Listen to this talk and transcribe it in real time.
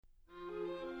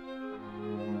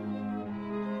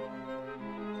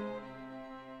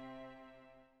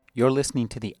You're listening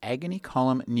to the Agony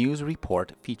Column News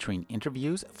Report featuring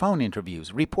interviews, phone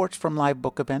interviews, reports from live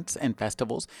book events and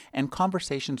festivals, and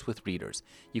conversations with readers.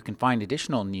 You can find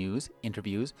additional news,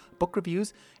 interviews, book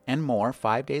reviews, and more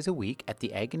 5 days a week at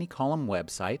the Agony Column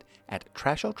website at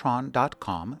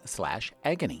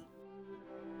trashotron.com/agony.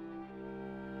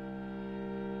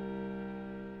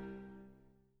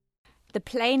 The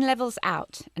plane levels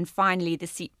out, and finally the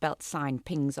seatbelt sign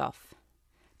pings off.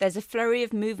 There's a flurry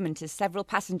of movement as several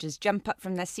passengers jump up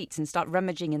from their seats and start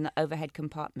rummaging in the overhead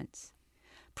compartments.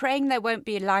 Praying there won't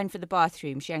be a line for the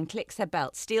bathroom, she unclicks her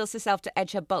belt, steels herself to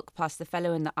edge her bulk past the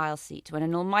fellow in the aisle seat when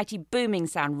an almighty booming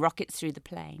sound rockets through the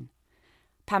plane.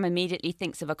 Pam immediately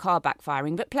thinks of a car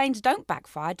backfiring, but planes don't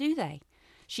backfire, do they?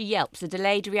 She yelps, a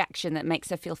delayed reaction that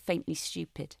makes her feel faintly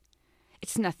stupid.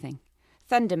 It's nothing.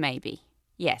 Thunder, maybe.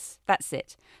 Yes, that's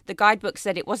it. The guidebook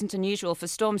said it wasn't unusual for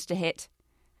storms to hit.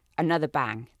 Another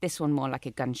bang, this one more like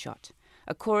a gunshot.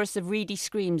 A chorus of reedy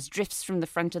screams drifts from the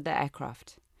front of the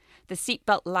aircraft. The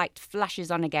seatbelt light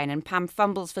flashes on again and Pam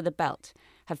fumbles for the belt.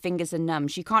 Her fingers are numb.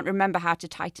 She can't remember how to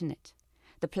tighten it.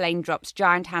 The plane drops,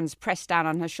 giant hands press down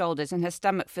on her shoulders, and her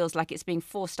stomach feels like it's being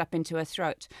forced up into her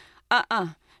throat.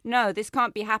 No, this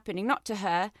can't be happening, not to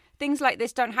her. Things like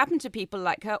this don't happen to people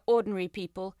like her, ordinary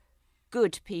people.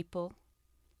 Good people.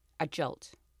 A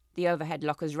jolt. The overhead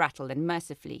lockers rattle, and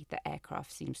mercifully the aircraft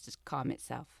seems to calm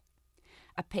itself.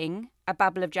 A ping, a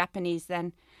babble of Japanese,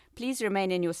 then, "Please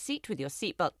remain in your seat with your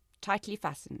seatbelt tightly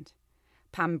fastened."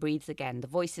 Pam breathes again. The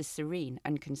voice is serene,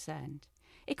 unconcerned.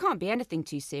 It can't be anything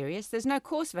too serious. There's no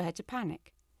cause for her to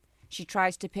panic. She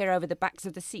tries to peer over the backs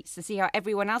of the seats to see how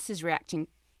everyone else is reacting,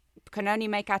 but can only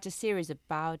make out a series of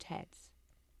bowed heads.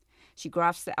 She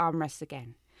grasps the armrests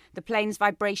again. The plane's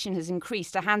vibration has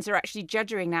increased. Her hands are actually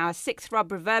juddering now. A sick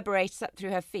throb reverberates up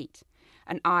through her feet.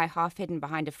 An eye, half hidden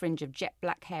behind a fringe of jet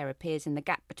black hair, appears in the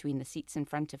gap between the seats in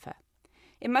front of her.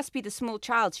 It must be the small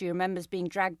child she remembers being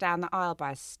dragged down the aisle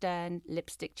by a stern,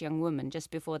 lipsticked young woman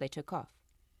just before they took off.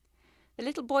 The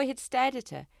little boy had stared at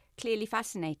her, clearly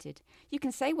fascinated. You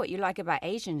can say what you like about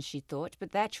Asians, she thought,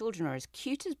 but their children are as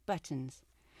cute as buttons.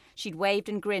 She'd waved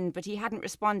and grinned, but he hadn't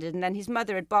responded, and then his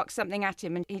mother had barked something at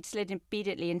him, and he'd slid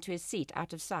obediently into his seat,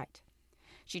 out of sight.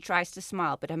 She tries to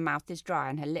smile, but her mouth is dry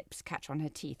and her lips catch on her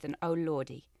teeth, and oh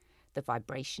lordy, the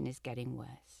vibration is getting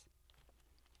worse.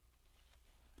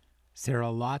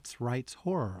 Sarah Lotz writes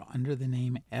horror under the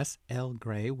name S.L.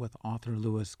 Gray with author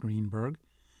Louis Greenberg,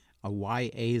 a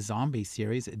YA zombie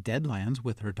series, Deadlands,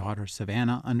 with her daughter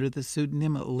Savannah under the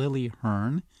pseudonym Lily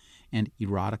Hearn, and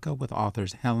erotica with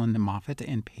authors Helen Moffat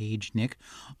and Paige Nick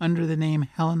under the name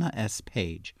Helena S.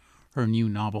 Page. Her new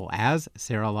novel as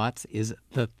Sarah Lotz is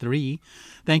The Three.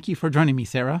 Thank you for joining me,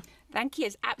 Sarah. Thank you.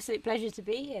 It's an absolute pleasure to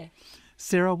be here.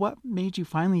 Sarah, what made you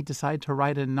finally decide to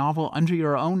write a novel under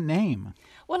your own name?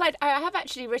 Well, I have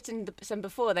actually written some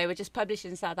before. They were just published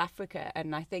in South Africa,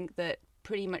 and I think that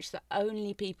pretty much the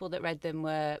only people that read them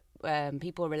were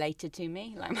people related to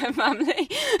me, like my family.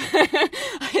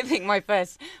 I think my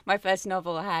first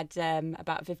novel had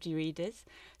about 50 readers.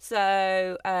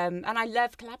 So, and I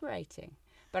love collaborating,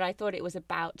 but I thought it was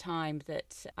about time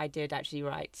that I did actually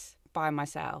write by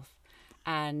myself.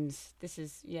 And this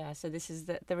is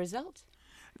the result.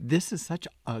 This is such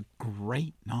a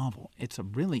great novel. It's a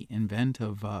really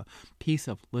inventive piece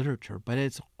of literature, but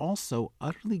it's also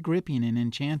utterly gripping and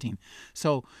enchanting.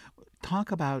 So talk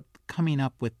about coming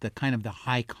up with the kind of the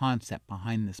high concept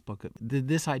behind this book. Did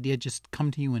this idea just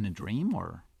come to you in a dream,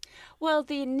 or? Well,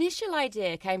 the initial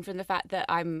idea came from the fact that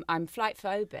I'm flight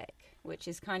phobic, which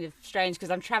is kind of strange because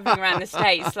I'm traveling around the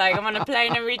States. Like, I'm on a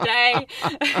plane every day.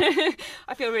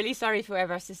 I feel really sorry for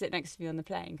whoever has to sit next to me on the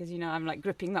plane because, I'm like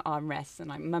gripping the armrests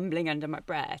and I'm mumbling under my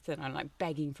breath and I'm like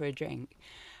begging for a drink.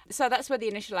 So that's where the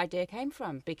initial idea came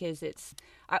from, because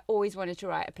I always wanted to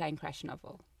write a plane crash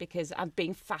novel because I'm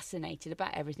being fascinated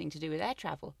about everything to do with air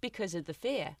travel because of the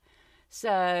fear.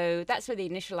 So that's where the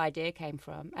initial idea came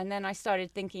from. And then I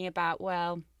started thinking about,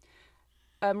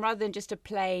 rather than just a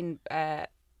plain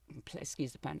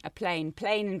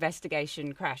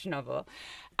investigation crash novel,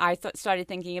 I started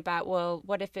thinking about,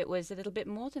 what if it was a little bit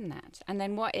more than that? And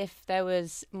then what if there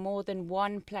was more than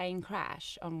one plane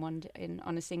crash on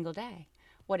a single day?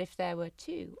 What if there were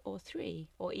 2 or 3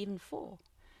 or even 4?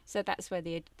 So that's where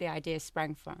the idea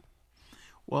sprang from.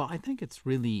 Well, I think it's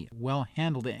really well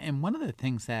handled. And one of the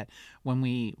things that when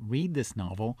we read this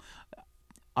novel,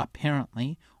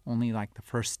 apparently only like the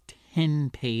first 10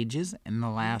 pages and the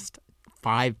last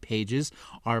 5 pages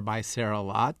are by Sarah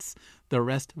Lotz. The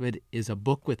rest of it is a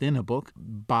book within a book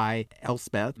by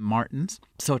Elspeth Martins.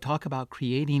 So talk about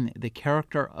creating the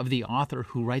character of the author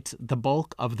who writes the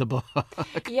bulk of the book.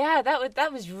 Yeah,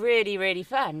 that was really, really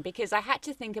fun because I had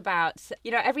to think about,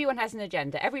 everyone has an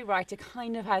agenda. Every writer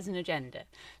kind of has an agenda.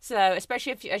 So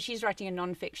especially if she's writing a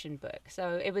non-fiction book.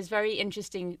 So it was very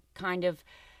interesting kind of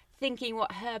thinking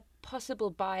what her possible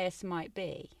bias might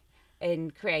be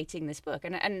in creating this book.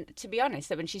 And to be honest,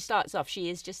 when she starts off, she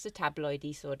is just a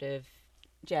tabloidy sort of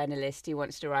journalist who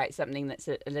wants to write something that's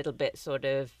a little bit sort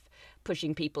of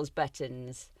pushing people's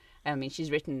buttons. I mean,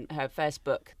 she's written, her first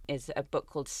book is a book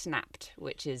called Snapped,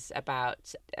 which is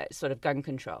about sort of gun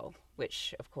control,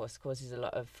 which of course causes a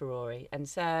lot of furore. And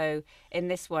so in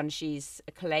this one, she's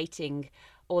collating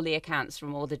all the accounts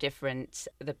from all the different,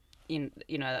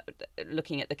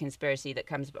 looking at the conspiracy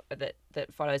that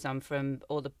follows on from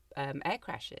all the air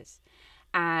crashes.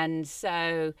 And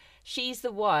so she's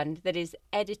the one that is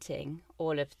editing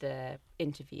all of the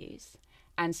interviews.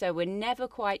 And so we're never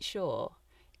quite sure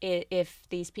if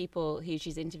these people who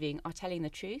she's interviewing are telling the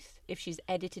truth, if she's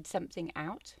edited something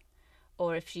out,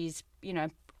 or if she's,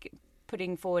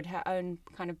 putting forward her own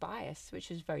kind of bias, which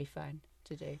was very fun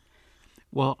to do.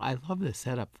 Well, I love the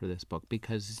setup for this book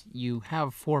because you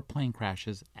have 4 plane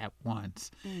crashes at once.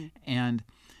 And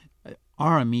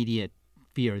our immediate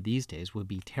fear these days would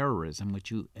be terrorism,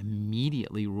 which you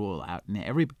immediately rule out, and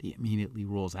everybody immediately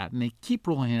rules out, and they keep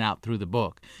ruling it out through the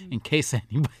book in case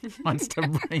anybody wants to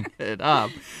bring it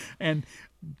up. And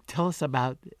tell us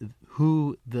about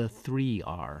who the 3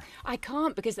 are. I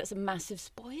can't because that's a massive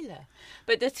spoiler.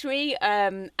 But the 3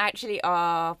 actually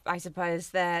are, I suppose,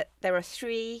 there are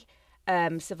 3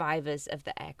 survivors of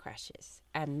the air crashes,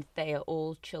 and they are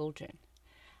all children.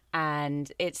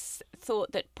 And it's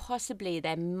thought that possibly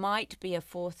there might be a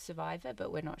 4th survivor, but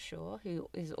we're not sure, who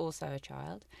is also a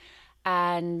child.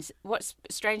 And what's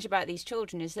strange about these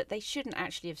children is that they shouldn't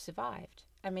actually have survived.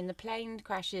 I mean, the plane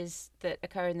crashes that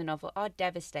occur in the novel are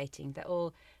devastating. They're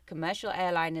all commercial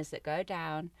airliners that go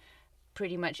down.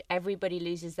 Pretty much everybody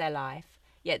loses their life,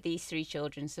 yet these 3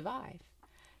 children survive.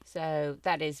 So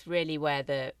that is really where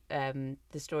the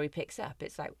story picks up.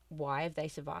 It's like, why have they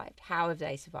survived? How have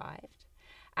they survived?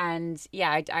 And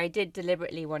yeah, I did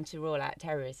deliberately want to rule out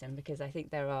terrorism because I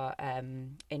think there are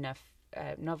enough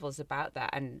novels about that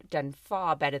and done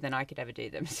far better than I could ever do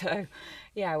them. So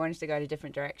yeah, I wanted to go in a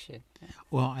different direction.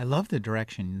 Well, I love the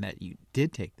direction that you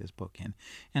did take this book in.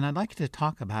 And I'd like to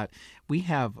talk about, we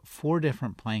have 4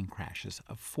 different plane crashes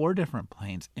of 4 different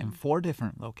planes in 4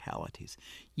 different localities.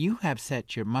 You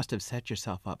must have set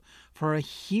yourself up for a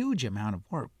huge amount of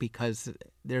work because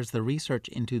there's the research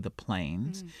into the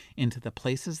planes, into the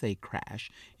places they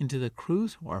crash, into the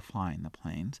crews who are flying the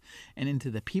planes, and into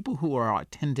the people who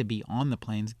tend to be on the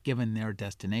planes given their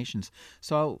destinations.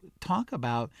 So talk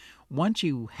about, once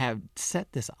you have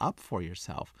set this up for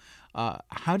yourself,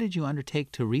 how did you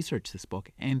undertake to research this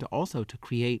book and also to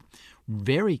create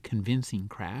very convincing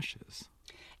crashes?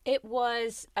 It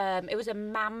was a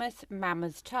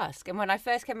mammoth task. And when I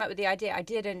first came up with the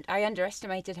idea, I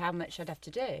underestimated how much I'd have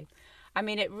to do. I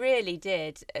mean, it really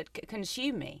did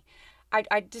consume me.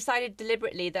 I decided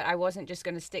deliberately that I wasn't just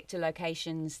going to stick to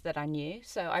locations that I knew.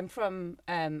 So I'm from,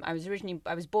 I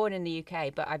was born in the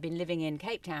UK, but I've been living in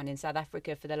Cape Town in South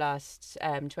Africa for the last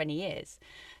 20 years.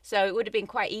 So it would have been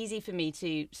quite easy for me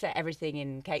to set everything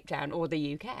in Cape Town or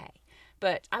the UK.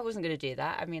 But I wasn't going to do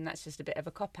that. I mean, that's just a bit of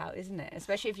a cop-out, isn't it?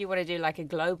 Especially if you want to do like a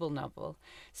global novel.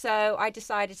 So I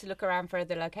decided to look around for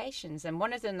other locations. And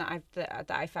one of them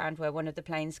that I found where one of the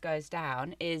planes goes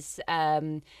down is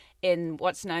in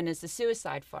what's known as the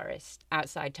suicide forest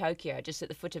outside Tokyo, just at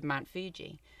the foot of Mount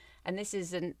Fuji. And this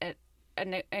is an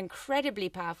incredibly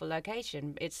powerful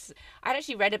location. I'd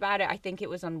actually read about it. I think it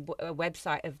was on a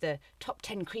website of the top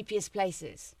 10 creepiest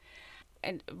places.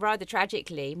 And rather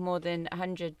tragically, more than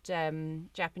 100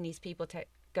 Japanese people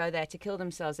go there to kill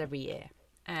themselves every year.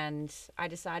 And I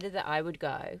decided that I would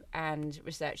go and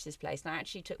research this place. And I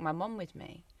actually took my mom with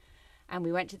me. And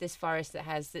we went to this forest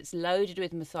that's loaded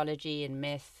with mythology and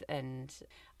myth. And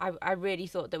I really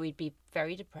thought that we'd be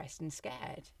very depressed and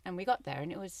scared. And we got there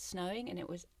and it was snowing and it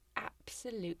was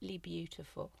absolutely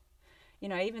beautiful. You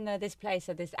know, even though this place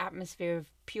had this atmosphere of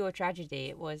pure tragedy,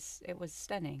 it was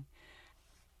stunning.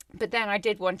 But then I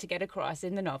did want to get across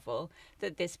in the novel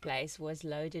that this place was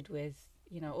loaded with,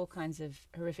 all kinds of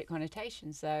horrific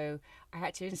connotations. So I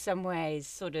had to, in some ways,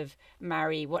 sort of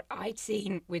marry what I'd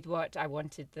seen with what I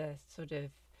wanted the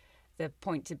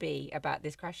point to be about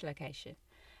this crash location.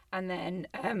 And then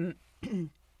I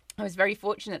was very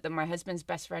fortunate that my husband's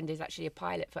best friend is actually a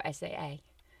pilot for SAA.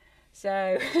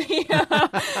 So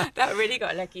that really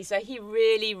got lucky. So he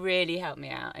really, really helped me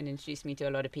out and introduced me to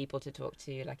a lot of people to talk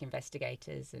to, like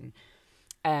investigators.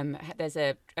 And there's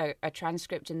a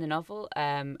transcript in the novel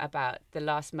about the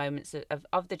last moments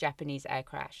of the Japanese air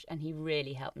crash. And he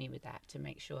really helped me with that to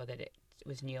make sure that it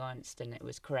was nuanced and it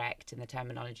was correct and the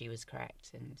terminology was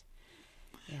correct. And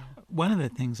yeah. One of the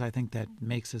things I think that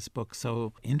makes this book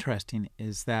so interesting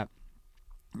is that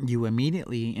you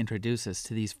immediately introduce us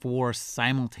to these 4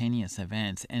 simultaneous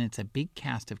events, and it's a big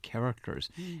cast of characters.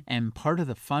 And part of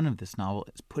the fun of this novel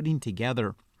is putting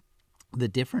together the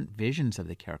different visions of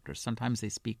the characters. Sometimes they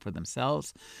speak for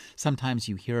themselves. Sometimes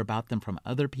you hear about them from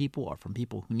other people or from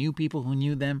people who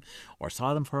knew them or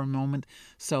saw them for a moment.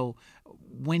 So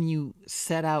when you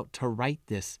set out to write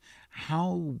this,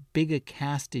 how big a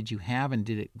cast did you have, and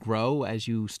did it grow as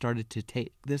you started to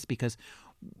take this? Because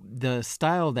the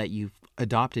style that you've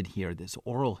adopted here, this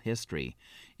oral history,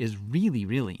 is really,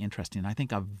 really interesting. I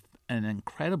think an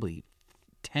incredibly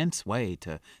tense way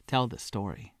to tell the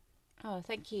story. Oh,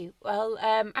 thank you. Well,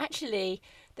 actually,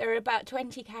 there are about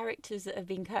 20 characters that have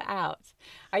been cut out.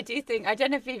 I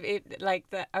don't know if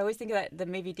I always think of the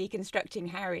movie Deconstructing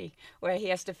Harry, where he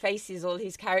has to face all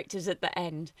his characters at the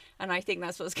end. And I think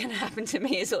that's what's going to happen to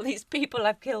me, is all these people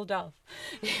I've killed off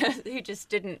who just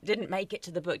didn't make it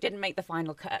to the book, didn't make the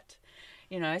final cut.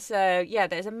 So yeah,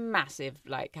 there's a massive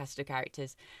cast of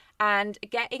characters. And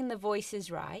getting the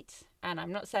voices right, and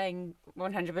I'm not saying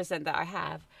 100% that I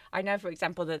have. I know, for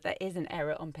example, that there is an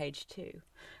error on page 2.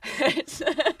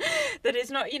 That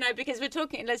is not, because we're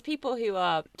talking, there's people who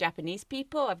are Japanese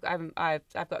people.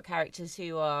 I've got characters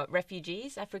who are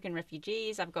refugees, African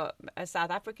refugees. I've got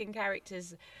South African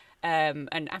characters, an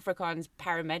Afrikaans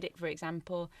paramedic, for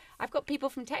example. I've got people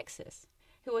from Texas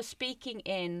who are speaking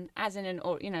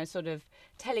sort of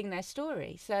telling their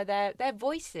story. So their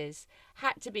voices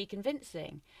had to be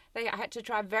convincing. They had to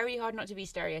try very hard not to be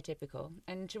stereotypical.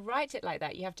 And to write it like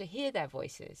that, you have to hear their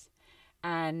voices.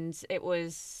 And it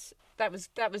was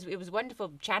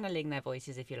wonderful channeling their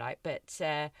voices, if you like. But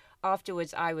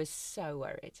afterwards, I was so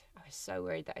worried. I was so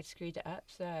worried that I'd screwed it up.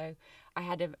 So I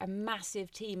had a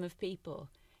massive team of people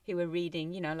who were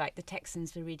reading, like the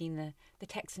Texans were reading the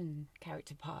Texan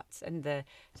character parts, and I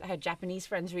had Japanese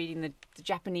friends reading the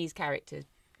Japanese characters,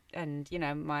 and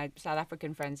my South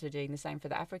African friends were doing the same for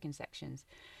the African sections.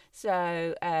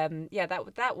 So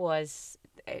that was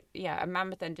a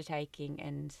mammoth undertaking,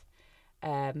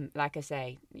 and like I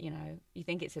say, you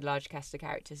think it's a large cast of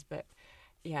characters, but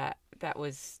yeah,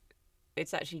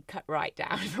 it's actually cut right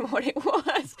down from what it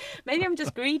was. Maybe I'm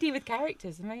just greedy with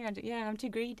characters. Maybe I'm too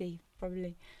greedy,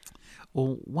 probably.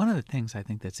 Well, one of the things I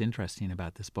think that's interesting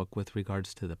about this book with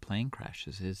regards to the plane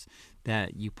crashes is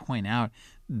that you point out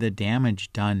the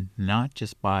damage done not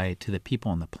just to the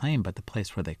people on the plane, but the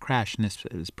place where they crashed. And this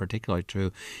is particularly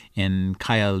true in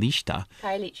Khayelitsha.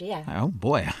 Khayelitsha, yeah. Oh,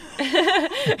 boy.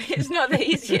 It's not the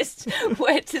easiest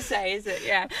word to say, is it?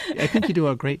 Yeah. I think you do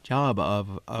a great job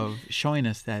of showing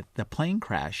us that the plane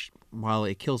crash, while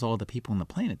it kills all the people in the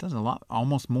plane, it does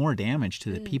almost more damage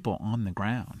to the people on the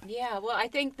ground. Yeah, well, I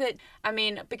think that,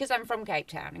 because I'm from Cape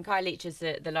Town, and Khayelitsha is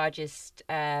the largest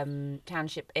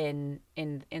township in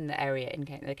the area, in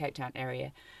the Cape Town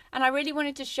area. And I really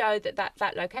wanted to show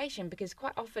that location, because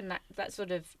quite often that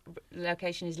sort of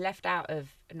location is left out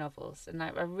of novels. And I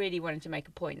really wanted to make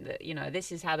a point that,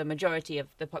 this is how the majority of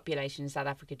the population in South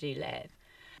Africa do live.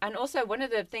 And also, one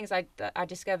of the things I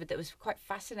discovered that was quite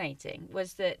fascinating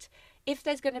was that if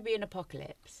there's going to be an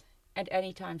apocalypse at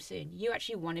any time soon, you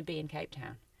actually want to be in Cape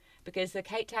Town, because the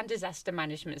Cape Town Disaster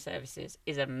Management Services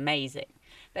is amazing.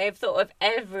 They have thought of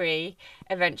every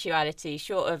eventuality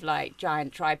short of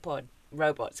giant tripod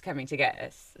robots coming to get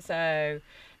us. So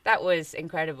that was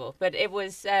incredible. But it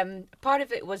was part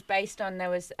of it was based on, there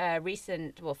was a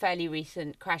fairly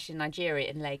recent crash in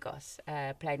Nigeria, in Lagos.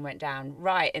 A plane went down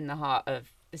right in the heart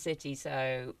of the city.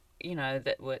 So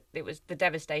the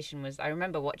devastation was. I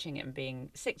remember watching it and being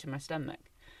sick to my stomach.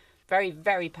 Very,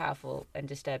 very powerful and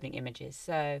disturbing images.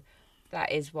 So that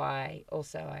is why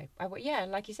also I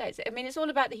like you say, it's all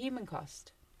about the human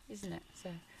cost, isn't it? So.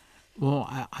 Well,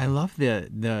 I love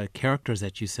the characters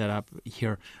that you set up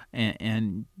here,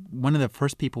 and one of the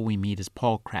first people we meet is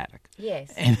Paul Craddock.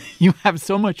 Yes. And you have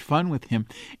so much fun with him.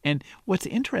 And what's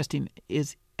interesting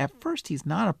is, at first, he's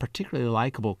not a particularly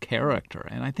likable character.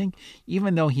 And I think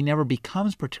even though he never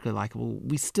becomes particularly likable,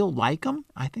 we still like him.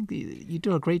 I think you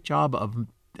do a great job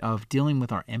of dealing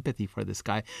with our empathy for this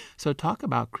guy. So talk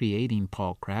about creating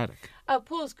Paul Craddock. Oh,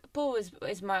 Paul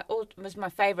was my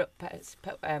favourite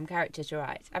character to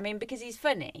write. Because he's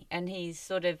funny and he's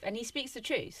he speaks the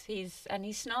truth. He's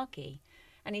snarky,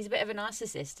 And he's a bit of a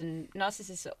narcissist, and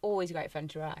narcissists are always great fun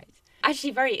to write.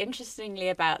 Actually, very interestingly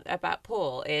about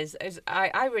Paul is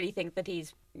I really think that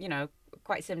he's,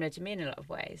 quite similar to me in a lot of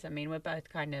ways. I mean, we're both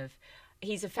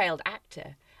he's a failed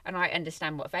actor, and I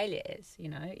understand what failure is,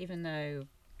 even though,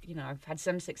 I've had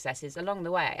some successes along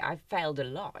the way, I've failed a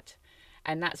lot.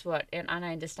 And that's and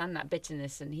I understand that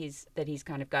bitterness and he's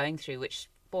kind of going through, which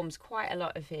forms quite a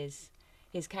lot of his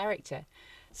character.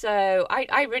 So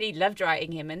I really loved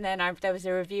writing him. And then there was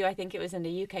a review, I think it was in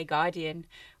the UK Guardian,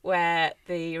 where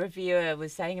the reviewer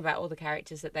was saying about all the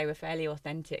characters that they were fairly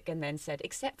authentic, and then said,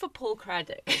 except for Paul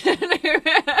Craddock.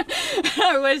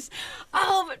 I was,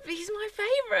 but he's my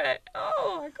favourite.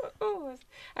 Oh,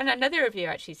 and another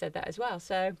reviewer actually said that as well.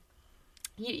 So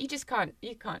you just can't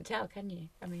tell, can you?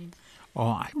 I mean... Oh,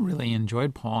 I really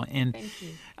enjoyed Paul. And thank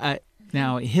you.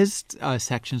 Now, his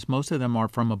sections, most of them are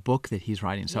from a book that he's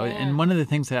writing. So, Yeah. And one of the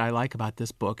things that I like about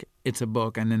this book, it's a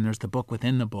book, and then there's the book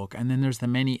within the book, and then there's the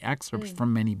many excerpts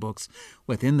from many books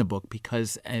within the book,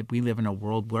 because we live in a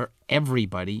world where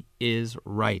everybody is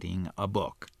writing a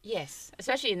book. Yes,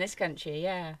 especially in this country,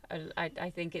 yeah.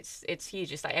 I think it's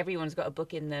huge. It's like everyone's got a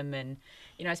book in them, and,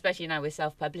 especially now with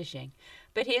self-publishing.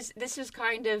 But this was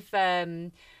kind of...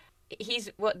 the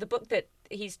book that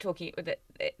he's talking that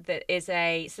is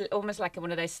almost like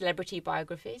one of those celebrity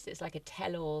biographies. It's like a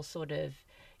tell-all sort of,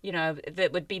 that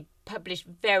would be published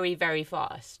very, very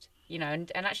fast,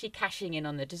 and actually cashing in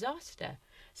on the disaster.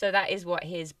 So that is what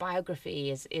his biography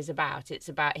is about. It's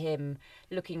about him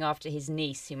looking after his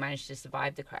niece who managed to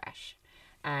survive the crash,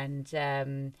 and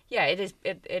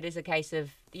it is a case of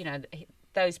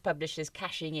those publishers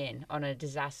cashing in on a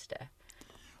disaster.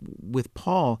 With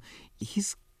Paul,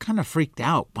 he's kind of freaked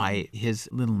out by his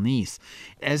little niece.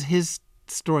 As his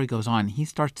story goes on, he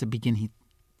starts to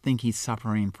think he's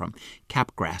suffering from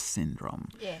Capgras syndrome.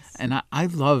 Yes. And I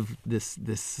love this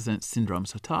syndrome.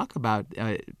 So talk about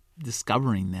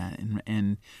discovering that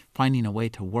and finding a way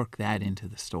to work that into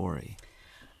the story.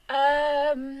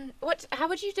 How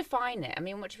would you define it? I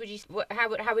mean,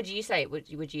 how would you say it?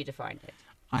 Would you define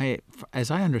it?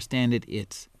 As I understand it,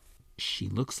 it's she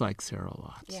looks like Sarah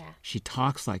Lotz. Yeah. She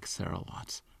talks like Sarah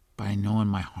Lotz. But I know in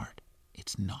my heart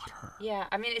it's not her. Yeah,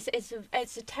 I mean,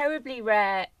 it's a terribly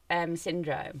rare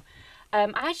syndrome.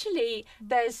 Actually,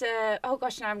 there's now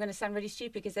I'm going to sound really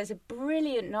stupid, because there's a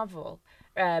brilliant novel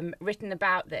written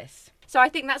about this. So I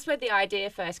think that's where the idea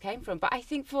first came from. But I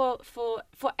think for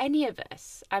any of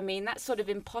us, I mean, that sort of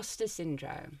imposter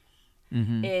syndrome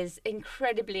is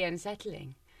incredibly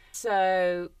unsettling.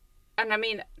 So, and I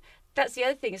mean, that's the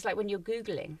other thing. It's like when you're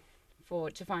Googling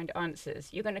to find answers,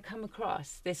 you're going to come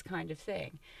across this kind of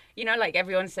thing. Like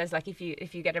everyone says, like if you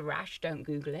get a rash, don't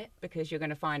Google it, because you're going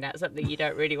to find out something you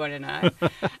don't really want to know.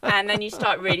 And then you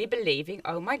start really believing,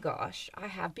 oh my gosh, I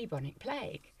have bubonic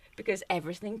plague, because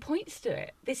everything points to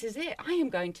it. This is it. I am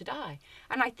going to die.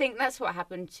 And I think that's what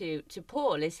happened to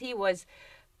Paul, is he was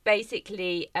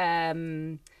basically,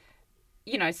 starting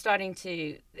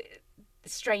to...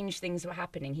 strange things were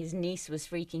happening. His niece was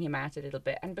freaking him out a little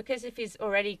bit, and because of his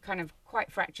already kind of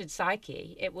quite fractured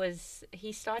psyche,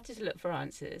 he started to look for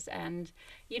answers, and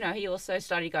he also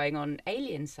started going on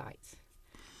alien sites.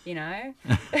 So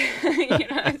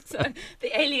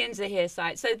the aliens are here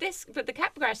sites. But the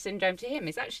Capgras syndrome to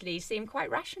him seemed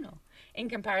quite rational in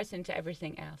comparison to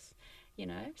everything else.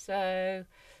 So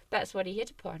that's what he hit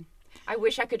upon. I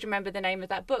wish I could remember the name of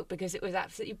that book, because it was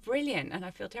absolutely brilliant, and I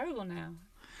feel terrible now.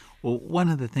 Well, one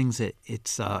of the things that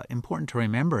it's important to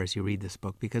remember as you read this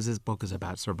book, because this book is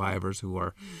about survivors who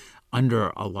are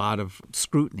under a lot of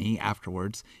scrutiny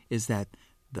afterwards, is that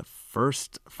the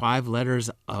first 5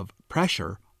 letters of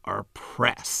pressure are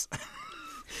press.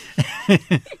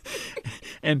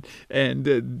 and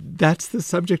that's the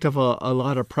subject of a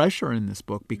lot of pressure in this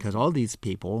book, because all these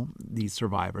people, these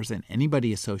survivors, and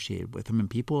anybody associated with them, and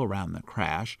people around the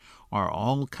crash, are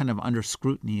all kind of under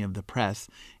scrutiny of the press.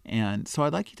 And so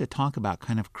I'd like you to talk about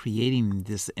kind of creating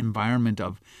this environment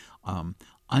of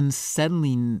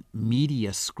unsettling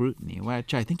media scrutiny,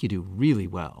 which I think you do really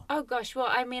well. Oh gosh, well,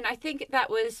 I mean, I think that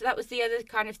was the other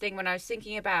kind of thing when I was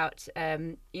thinking about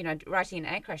writing an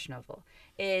air crash novel,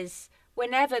 is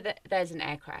whenever there's an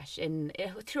air crash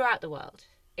throughout the world,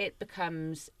 it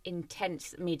becomes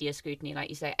intense media scrutiny, like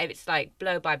you say. It's like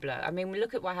blow by blow. I mean, we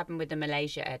look at what happened with the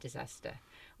Malaysia air disaster,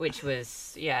 which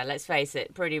was, let's face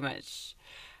it, pretty much...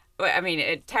 I mean,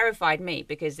 it terrified me,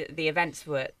 because the events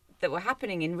that were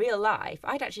happening in real life,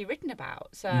 I'd actually written about.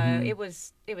 So it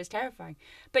was terrifying.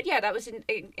 But that was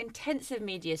intensive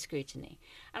media scrutiny.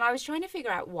 And I was trying to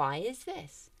figure out, why is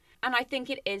this? And I think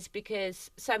it is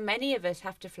because so many of us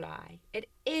have to fly. It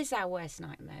is our worst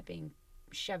nightmare, being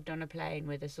shoved on a plane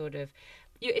with a sort of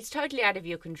it's totally out of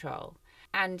your control.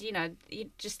 And,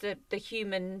 just the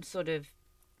human sort of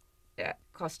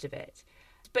cost of it.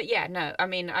 But yeah, no, I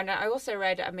mean, and I also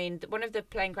read, one of the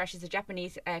plane crashes, the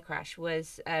Japanese air crash,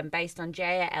 was based on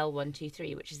JAL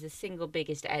 123, which is the single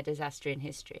biggest air disaster in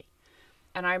history.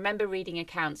 And I remember reading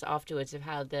accounts afterwards of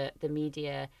how the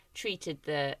media treated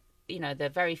the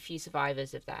very few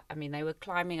survivors of that. I mean, they were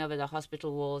climbing over the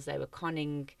hospital walls, they were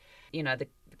conning,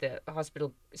 the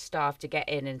hospital staff to get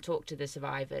in and talk to the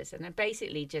survivors, and they're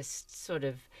basically just sort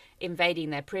of invading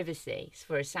their privacy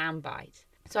for a soundbite.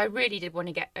 So I really did want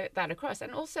to get that across.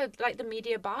 And also, like, the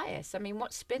media bias. I mean,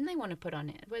 what spin they want to put on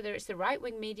it, whether it's the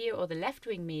right-wing media or the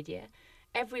left-wing media,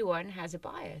 everyone has a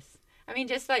bias. I mean,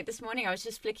 just like this morning, I was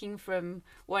just flicking from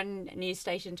one news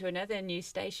station to another news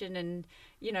station, and,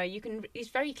 it's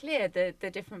very clear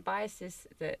the different biases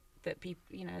that people,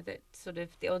 that sort of,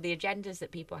 or the agendas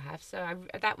that people have. So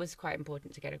that was quite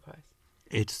important to get across.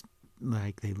 It's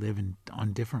like they live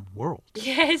on different worlds.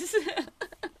 Yes.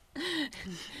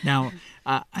 Now,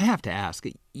 I have to ask,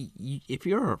 if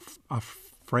you're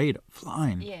afraid of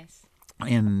flying, yes,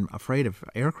 and afraid of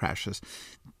air crashes,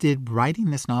 did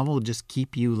writing this novel just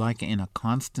keep you like in a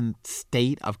constant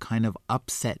state of kind of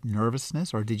upset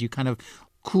nervousness, or did you kind of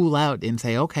cool out and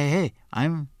say, okay, hey,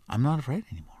 I'm not afraid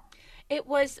anymore? It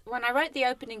was when I wrote the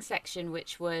opening section,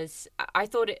 which was, I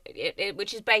thought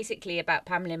which is basically about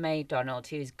Pamela Mae Donald,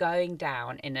 who's going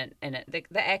down the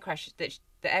air crash that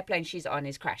the airplane she's on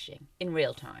is crashing in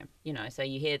real time. So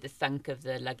you hear the thunk of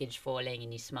the luggage falling,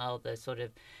 and you smell the sort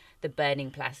of the burning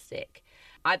plastic.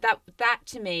 That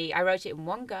to me, I wrote it in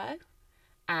one go,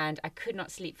 and I could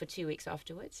not sleep for 2 weeks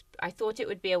afterwards. I thought it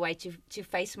would be a way to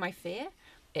face my fear.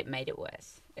 It made it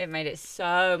worse. It made it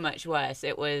so much worse.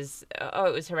 It was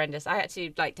horrendous. I had to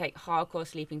take hardcore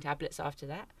sleeping tablets after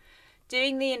that.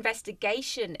 Doing the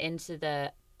investigation into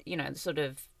the, sort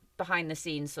of behind the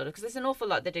scenes sort of, because there's an awful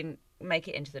lot that didn't make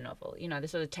it into the novel, the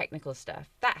sort of technical stuff.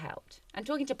 That helped. And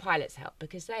talking to pilots helped,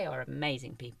 because they are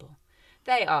amazing people.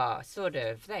 They are sort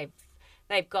of,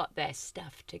 they've got their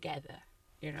stuff together,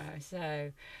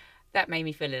 so that made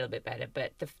me feel a little bit better.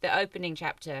 But the opening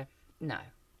chapter, no.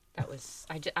 That was,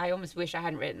 I almost wish I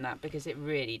hadn't written that, because it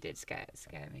really did scare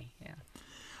me. Yeah.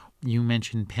 You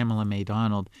mentioned Pamela Mae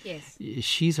Donald. Yes.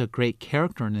 She's a great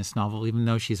character in this novel, even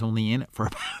though she's only in it for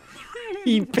about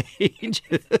 3 pages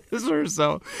or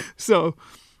so. So,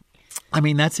 I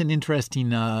mean, that's an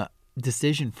interesting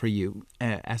decision for you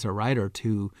as a writer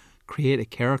to create a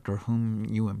character whom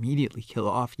you immediately kill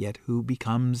off, yet who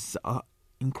becomes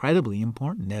incredibly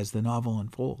important as the novel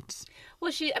unfolds. Well,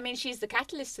 she's the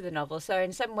catalyst to the novel. So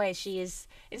in some ways she is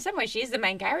the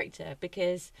main character,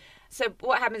 because so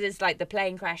what happens is, like, the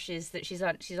plane crashes that she's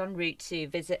en route to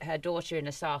visit her daughter in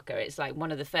Osaka. It's like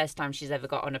one of the first times she's ever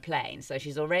got on a plane, so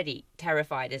she's already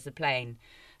terrified as the plane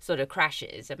sort of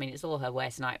crashes. I mean, it's all her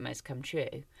worst nightmares come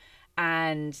true.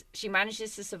 And she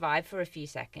manages to survive for a few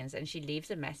seconds, and she leaves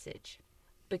a message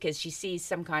because she sees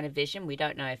some kind of vision. We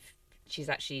don't know if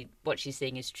what she's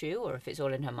seeing is true or if it's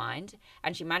all in her mind.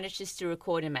 And she manages to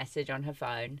record a message on her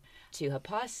phone to her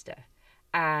pastor.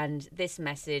 And this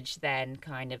message then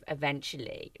kind of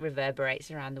eventually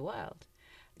reverberates around the world.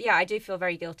 Yeah, I do feel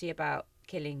very guilty about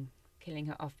killing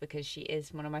her off, because she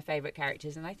is one of my favourite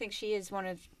characters. And I think she is one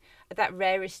of that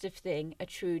rarest of thing, a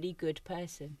truly good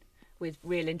person with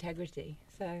real integrity.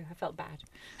 So I felt bad.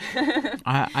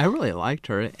 I really liked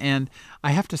her. And I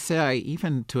have to say, I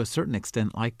even to a certain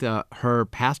extent liked her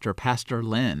pastor, Pastor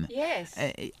Lin. Yes.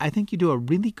 I think you do a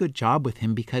really good job with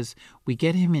him, because we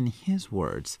get him in his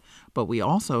words, but we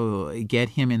also get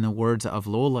him in the words of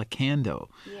Lola Kando.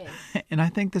 Yes. And I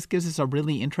think this gives us a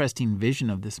really interesting vision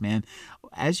of this man.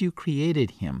 As you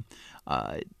created him,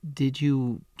 did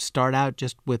you start out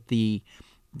just with the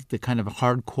kind of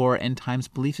hardcore end times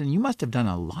beliefs, and you must have done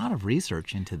a lot of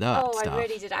research into that stuff. I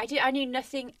really did. I knew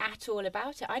nothing at all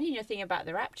about it. I knew nothing about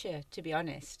the rapture, to be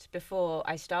honest, before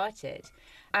I started.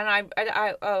 And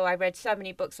I read so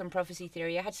many books on prophecy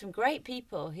theory. I had some great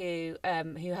people who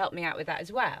helped me out with that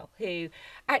as well. Who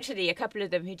actually, a couple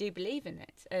of them who do believe in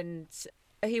it, and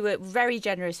who were very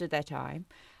generous with their time.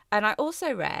 And I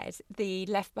also read the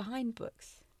Left Behind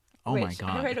books. Oh, my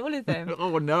God. I read all of them.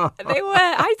 Oh, no.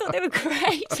 I thought they were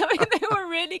great. I mean, they were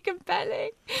really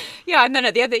compelling. Yeah, and then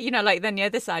at the other, the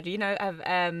other side,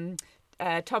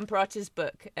 of Tom Perotta's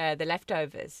book, The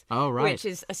Leftovers. Oh, right. Which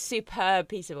is a superb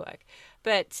piece of work.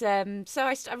 But so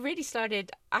I really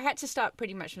started, I had to start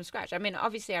pretty much from scratch. I mean,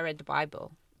 obviously I read the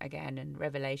Bible again and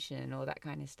Revelation and all that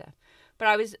kind of stuff. But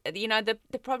I was,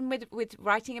 the problem with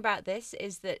writing about this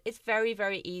is that it's very,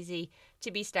 very easy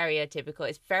to be stereotypical.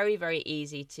 It's very, very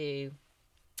easy to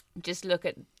just look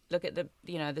at the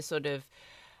the sort of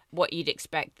what you'd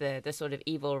expect, the sort of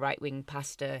evil right-wing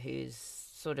pastor who's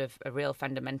sort of a real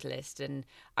fundamentalist. And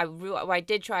I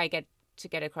did try to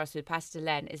get across with Pastor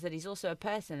Len is that he's also a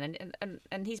person,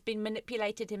 and he's been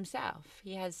manipulated himself.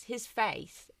 His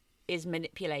faith is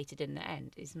manipulated in the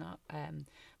end. Is not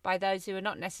by those who are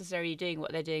not necessarily doing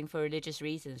what they're doing for religious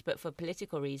reasons, but for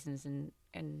political reasons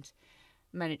and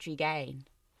monetary gain.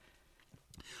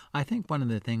 I think one of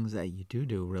the things that you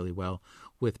do really well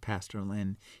with Pastor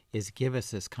Lynn is give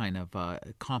us this kind of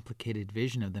complicated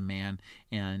vision of the man,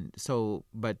 and so.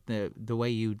 But the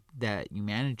way that you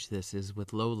manage this is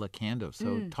with Lola Cando.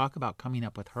 So talk about coming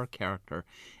up with her character,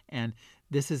 and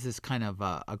this is this kind of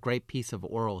a great piece of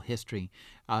oral history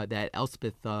that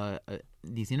Elspeth.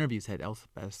 These interviews that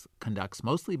Elspeth conducts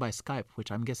mostly by Skype,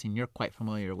 which I'm guessing you're quite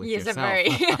familiar with yourself.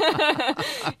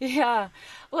 Yeah.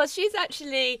 Well, she's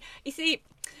actually, you see,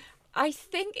 I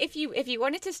think if you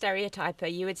wanted to stereotype her,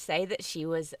 you would say that she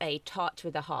was a tot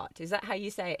with a heart. Is that how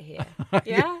you say it here?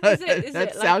 Yeah,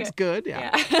 that sounds good. Yeah.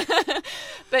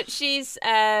 But she's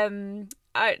I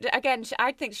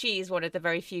think she is one of the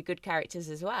very few good characters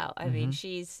as well. I mean,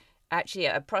 she's actually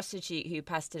a prostitute who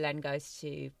Pastor Len goes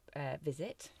to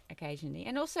visit occasionally,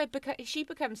 and also she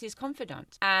becomes his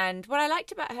confidant. And what I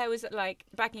liked about her was that, like,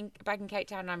 back in Cape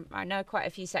Town, I know quite a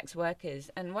few sex workers,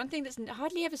 and one thing that's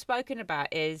hardly ever spoken about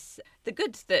is the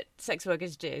good that sex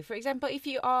workers do. For example, if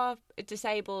you are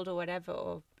disabled or whatever,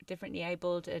 or differently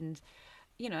abled, and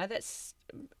that's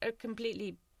a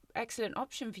completely excellent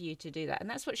option for you to do that, and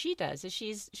that's what she does. Is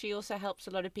she also helps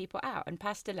a lot of people out, and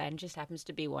Pastor Len just happens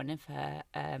to be one of her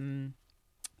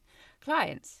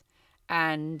clients.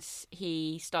 And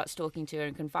he starts talking to her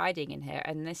and confiding in her.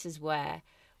 And this is where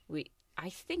I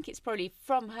think it's probably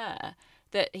from her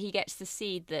that he gets the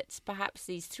seed that perhaps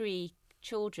these 3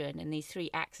 children and these 3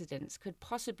 accidents could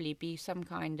possibly be some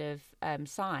kind of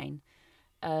sign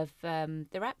of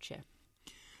the rapture.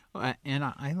 And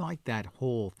I like that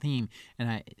whole theme.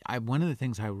 And I one of the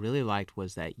things I really liked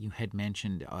was that you had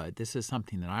mentioned, this is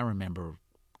something that I remember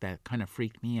that kind of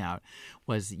freaked me out,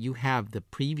 was you have the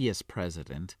previous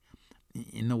president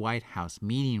in the White House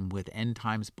meeting with end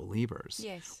times believers,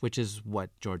 yes, which is what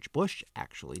George Bush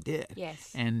actually did.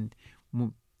 Yes. And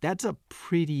that's a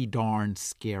pretty darn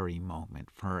scary moment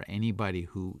for anybody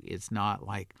who is not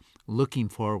like looking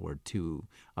forward to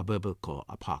a biblical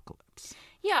apocalypse.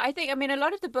 Yeah, I mean, a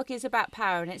lot of the book is about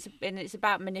power, and it's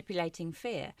about manipulating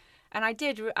fear. And I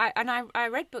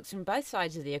read books from both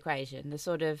sides of the equation. The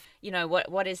sort of,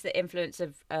 what is the influence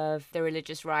of the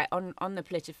religious right on the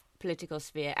political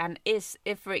sphere, and if,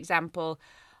 for example,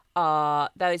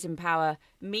 are those in power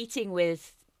meeting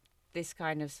with this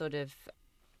kind of sort of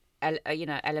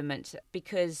element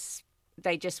because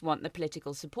they just want the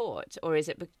political support, or is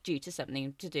it due to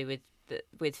something to do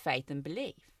with faith and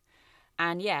belief?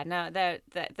 And yeah, no,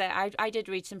 I did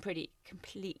read some pretty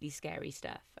completely scary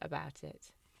stuff about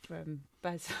it from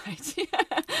both sides.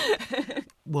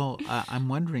 Well, I'm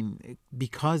wondering,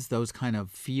 because those kind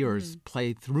of fears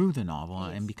play through the novel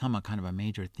and become a kind of a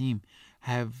major theme,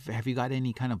 have you got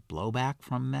any kind of blowback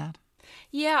from that?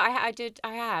 Yeah, I did.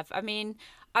 I have. I mean,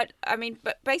 but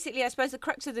basically, I suppose the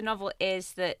crux of the novel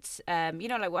is that,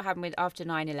 like what happened after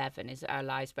 9/11 is that our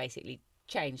lives basically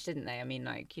changed, didn't they? I mean,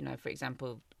 for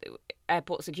example,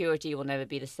 airport security will never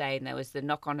be the same. There was the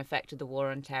knock-on effect of the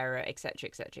war on terror, etc.,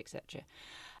 etc., etc.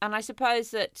 And I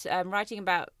suppose that writing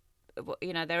about,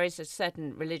 there is a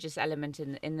certain religious element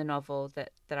in the novel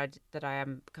that I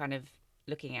am kind of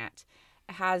looking at,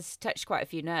 has touched quite a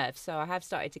few nerves. So I have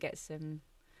started to get some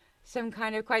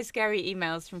kind of quite scary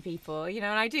emails from people, and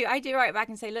I do write back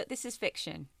and say, look, this is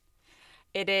fiction.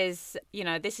 It is,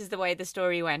 this is the way the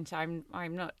story went. I'm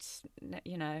not,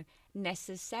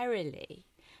 necessarily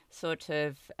sort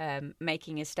of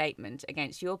making a statement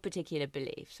against your particular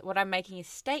beliefs. What I'm making a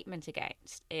statement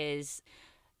against is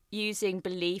using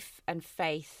belief and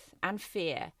faith and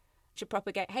fear to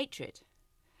propagate hatred.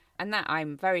 And that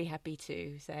I'm very happy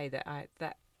to say that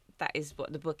that is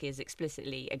what the book is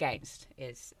explicitly against,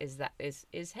 is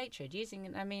hatred.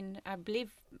 I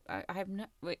believe I have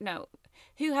no,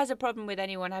 who has a problem with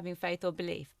anyone having faith or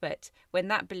belief? But when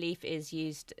that belief is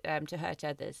used to hurt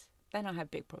others, then I have a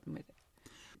big problem with it.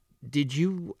 Did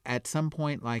you at some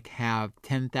point have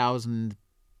 10,000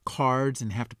 cards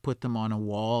and have to put them on a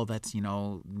wall that's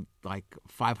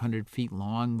 500 feet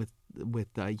long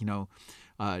with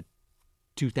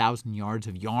 2,000 yards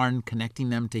of yarn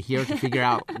connecting them to here to figure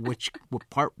out what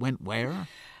part went where?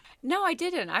 No, I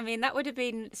didn't. I mean, that would have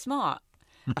been smart.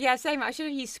 Yeah, same. I should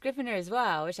have used Scrivener as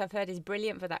well, which I've heard is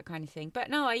brilliant for that kind of thing.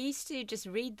 But no, I used to just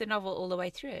read the novel all the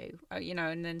way through,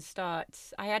 and then start.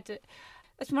 I had to.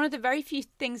 It's one of the very few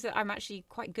things that I'm actually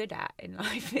quite good at in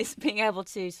life is being able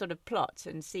to sort of plot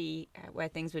and see where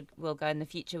things will go in the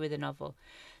future with a novel.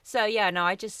 So yeah, no,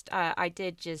 I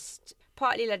did just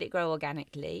partly let it grow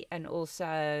organically, and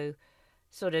also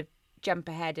sort of jump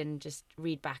ahead and just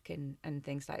read back and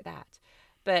things like that.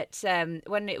 But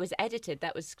when it was edited,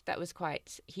 that was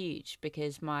quite huge,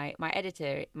 because my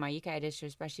editor, my UK editor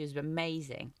especially, was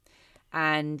amazing,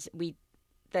 and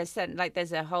there's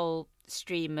a whole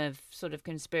stream of sort of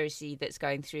conspiracy that's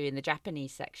going through in the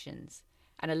Japanese sections,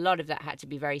 and a lot of that had to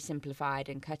be very simplified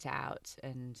and cut out,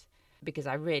 and because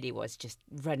I really was just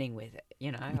running with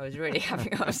it, I was really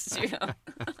having a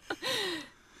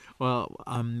Well,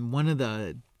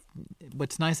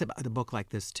 what's nice about a book like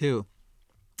this too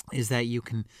is that you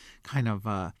can kind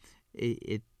of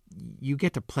you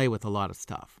get to play with a lot of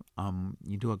stuff.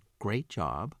 You do a great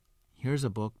job. Here's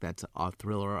a book that's a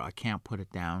thriller, I can't put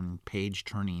it down,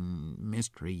 page-turning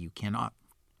mystery. You cannot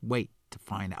wait to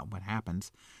find out what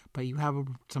happens. But you have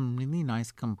some really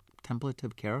nice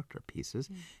contemplative character pieces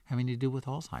having to do with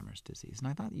Alzheimer's disease. And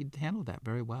I thought you'd handled that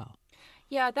very well.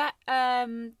 Yeah,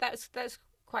 that's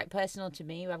quite personal to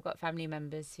me. I've got family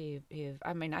members who've,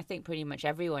 I think pretty much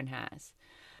everyone has.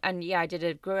 And yeah, I did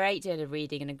a great deal of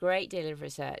reading and a great deal of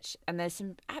research. And there's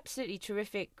some absolutely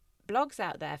terrific blogs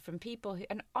out there from people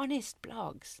and honest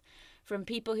blogs from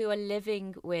people who are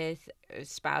living with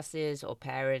spouses or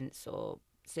parents or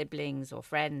siblings or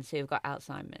friends who've got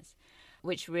Alzheimer's,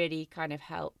 which really kind of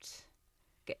helped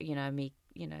get, me,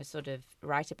 sort of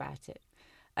write about it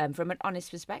from an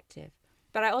honest perspective.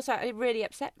 But it really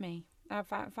upset me. I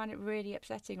found it really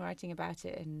upsetting writing about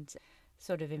it and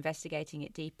sort of investigating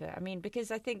it deeper.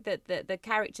 Because I think that the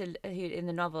character who in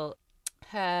the novel,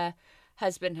 her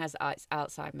husband has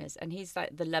Alzheimer's, and he's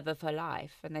like the love of her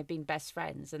life, and they've been best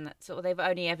friends, and that's all they've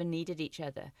only ever needed each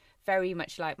other. Very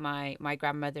much like my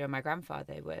grandmother and my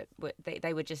grandfather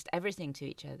they were just everything to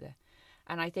each other.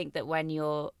 And I think that when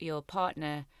your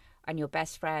partner and your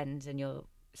best friend and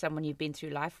someone you've been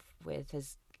through life with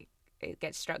it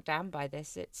gets struck down by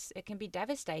this, it can be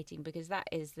devastating, because that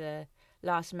is the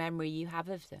last memory you have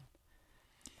of them.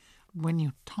 When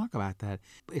you talk about that,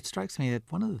 it strikes me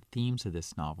that one of the themes of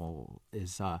this novel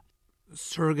is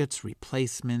surrogates,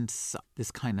 replacements, this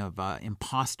kind of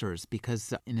imposters,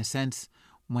 because in a sense,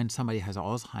 when somebody has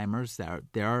Alzheimer's,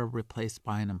 they're replaced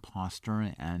by an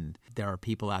imposter, and there are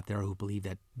people out there who believe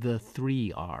that the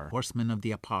three are horsemen of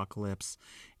the apocalypse,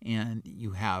 and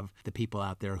you have the people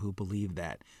out there who believe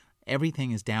that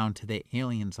everything is down to the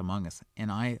aliens among us. And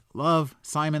I love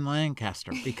Simon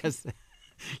Lancaster because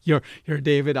you're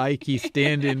David Icke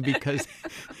stand-in, because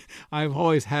I've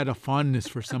always had a fondness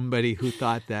for somebody who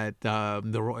thought that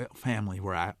the royal family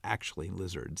were actually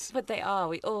lizards. But they are.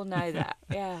 We all know that.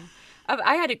 Yeah.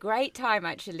 I had a great time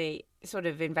actually sort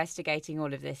of investigating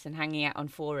all of this and hanging out on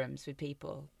forums with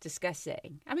people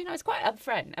discussing. I was quite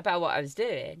upfront about what I was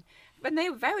doing. And they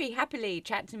very happily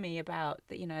chat to me about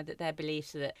that their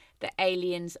beliefs that the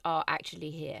aliens are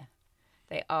actually here.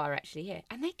 They are actually here.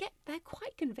 And they're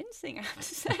quite convincing, I have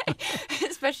to say,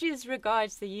 especially as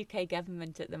regards the UK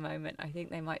government at the moment. I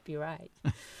think they might be right.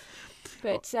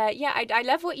 But I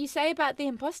love what you say about the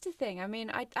imposter thing.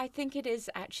 I think it is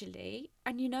actually,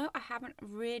 and I haven't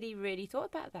really thought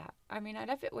about that. I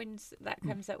love it when that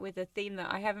comes up with a theme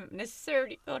that I haven't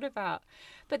necessarily thought about.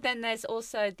 But then there's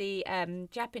also the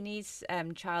Japanese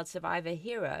child survivor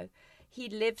Hiro. He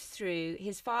lives through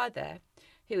his father,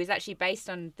 who is actually based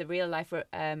on the real life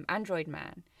android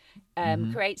man.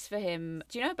 Creates for him.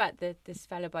 Do you know about this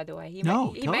fellow, by the way? He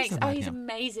makes. Oh, he's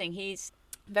amazing. He's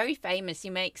very famous.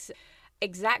 He makes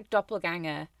exact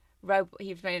doppelganger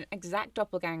he's made an exact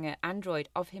doppelganger android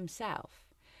of himself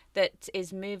that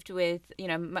is moved with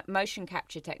motion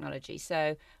capture technology.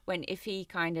 So if he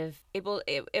kind of it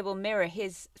will mirror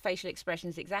his facial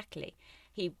expressions exactly.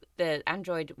 The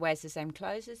android wears the same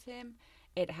clothes as him.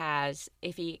 It has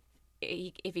if he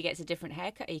gets a different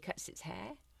haircut, he cuts its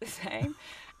hair the same,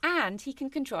 and he can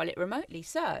control it remotely.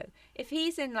 So if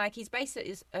he's he's based at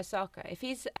Osaka, if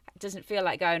he doesn't feel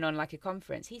like going on like a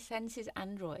conference, he sends his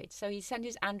android. So he sends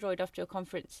his android off to a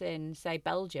conference in, say,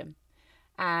 Belgium,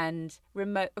 and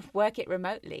work it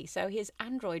remotely. So his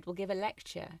android will give a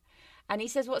lecture. And he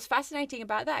says what's fascinating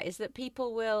about that is that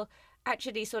people will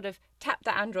actually sort of tap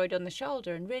the android on the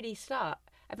shoulder and really start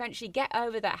eventually get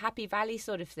over that happy valley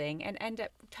sort of thing and end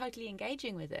up totally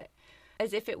engaging with it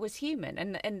as if it was human.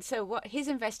 And so what his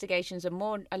investigations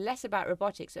are less about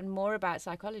robotics and more about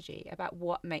psychology, about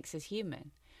what makes us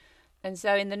human. And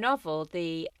so in the novel,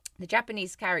 the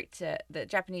Japanese character, the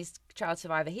Japanese child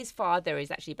survivor, his father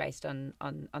is actually based on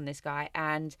this guy,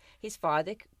 and his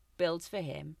father builds for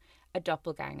him a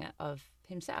doppelganger of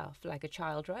himself, like a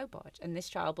child robot, and this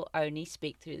child will only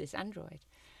speak through this android.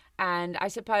 And I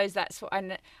suppose that's what.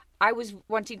 And I was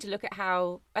wanting to look at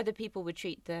how other people would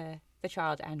treat the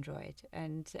child android,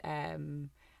 and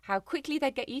how quickly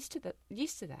they'd get used to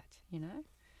that. You know.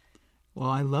 Well,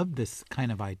 I love this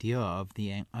kind of idea of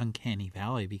the uncanny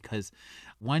valley, because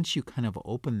once you kind of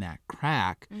open that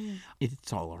crack,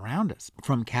 it's all around us.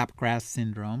 From Capgras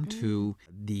syndrome to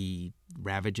the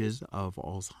ravages of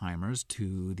Alzheimer's,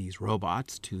 to these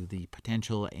robots, to the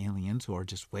potential aliens who are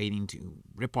just waiting to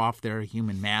rip off their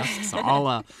human masks.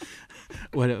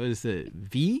 What it was,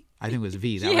 V? I think it was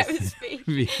V. It was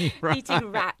V. V, right? Eating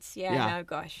rats. Yeah. No,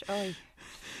 gosh. Oh.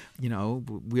 You know,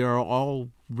 we are all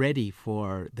ready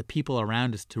for the people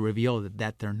around us to reveal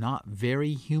that they're not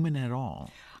very human at all.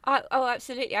 Oh,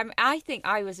 absolutely. I think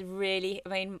I was really. I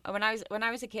mean, when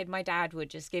I was a kid, my dad would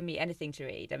just give me anything to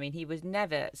read. I mean, he was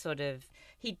never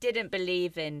he didn't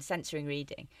believe in censoring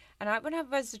reading. And when I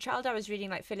was a child, I was reading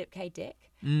like Philip K.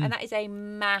 Dick, and that is a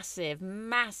massive,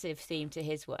 massive theme to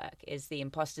his work, is the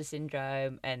imposter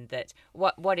syndrome, and that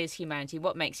what is humanity,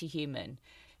 what makes you human.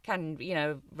 Can,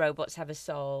 robots have a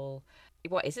soul?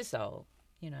 What is a soul?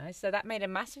 So that made a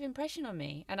massive impression on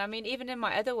me. And I mean, even in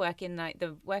my other work, in like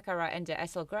the work I write under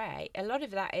S.L. Gray, a lot of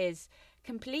that is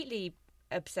completely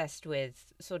obsessed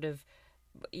with sort of,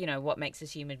 what makes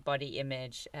us human, body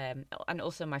image, and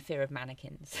also my fear of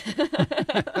mannequins,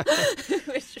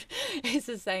 which is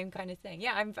the same kind of thing.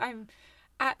 Yeah, I'm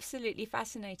absolutely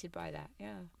fascinated by that.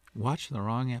 Yeah. Watch the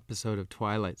wrong episode of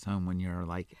Twilight Zone when you're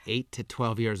like 8 to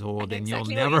 12 years old, and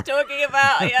exactly you'll never. What you're talking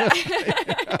about,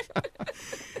 yeah.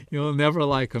 You'll never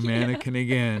like a mannequin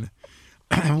again.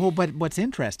 Well, but what's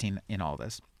interesting in all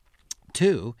this,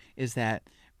 too, is that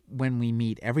when we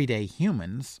meet everyday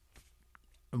humans,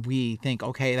 we think,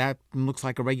 okay, that looks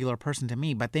like a regular person to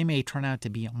me, but they may turn out to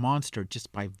be a monster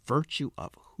just by virtue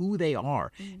of who they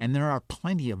are. And there are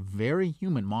plenty of very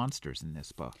human monsters in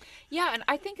this book. Yeah, and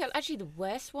I think actually the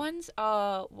worst ones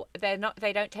are they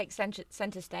don't take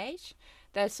center stage.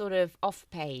 They're sort of off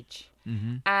page.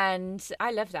 And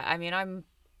I love that. I mean, I'm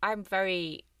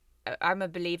a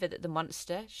believer that the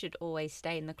monster should always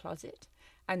stay in the closet,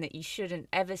 and that you shouldn't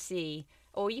ever see,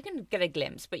 or you can get a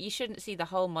glimpse, but you shouldn't see the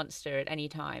whole monster at any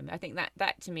time. I think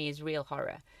that to me is real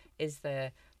horror, is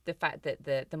the fact that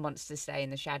the monsters stay in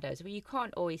the shadows, where you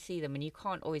can't always see them and you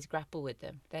can't always grapple with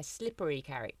them. They're slippery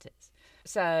characters.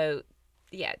 So,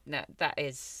 yeah, no, that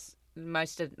is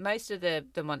most of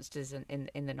the monsters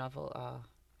in the novel are.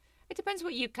 It depends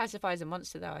what you classify as a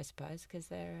monster, though, I suppose, because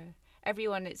they're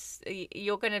everyone.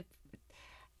 You're gonna.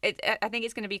 I think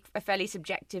it's going to be a fairly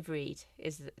subjective read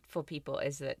for people,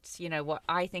 is that, what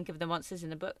I think of the monsters in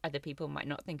the book, other people might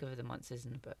not think of the monsters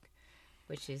in the book,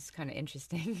 which is kind of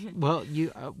interesting. Well,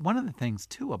 one of the things,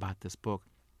 too, about this book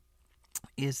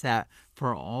is that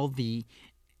for all the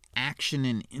action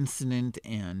and incident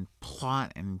and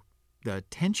plot and the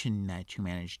tension that you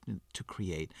managed to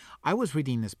create, I was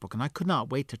reading this book and I could not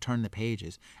wait to turn the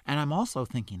pages. And I'm also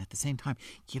thinking at the same time,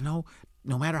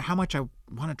 no matter how much I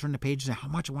want to turn the pages and how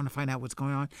much I want to find out what's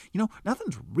going on,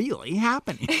 nothing's really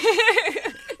happening.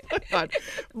 I thought,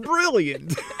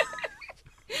 brilliant.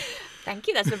 Thank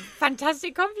you. That's a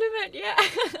fantastic compliment. Yeah.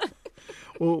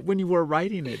 Well, when you were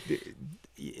writing it,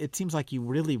 it seems like you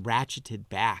really ratcheted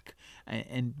back.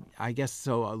 And I guess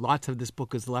so lots of this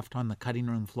book is left on the cutting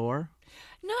room floor?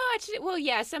 No, actually, well,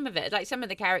 yeah, some of it. Like some of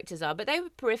the characters are, but they were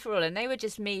peripheral, and they were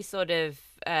just me sort of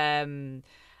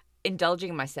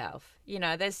indulging myself.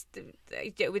 There's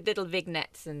with little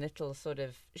vignettes and little sort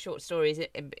of short stories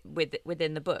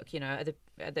within the book,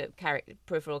 other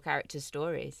peripheral character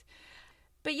stories.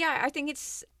 But yeah, I think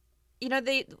it's,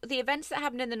 the events that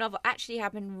happen in the novel actually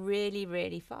happen really,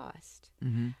 really fast.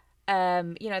 Mm-hmm.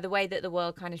 The way that the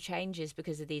world kind of changes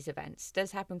because of these events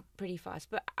does happen pretty fast.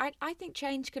 But I think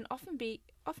change can often be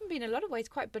in a lot of ways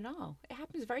quite banal. It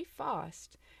happens very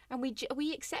fast, and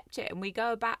we accept it and we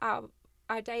go about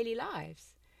our daily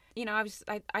lives.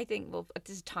 I think, well,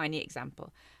 this is a tiny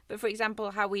example, but for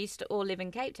example, how we used to all live in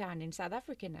Cape Town in South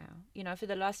Africa now. For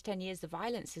the last 10 years, the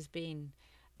violence has been,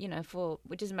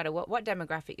 it doesn't matter what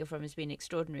demographic you're from, has been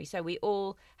extraordinary. So we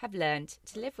all have learned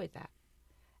to live with that,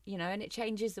 and it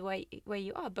changes the way where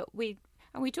you are. But we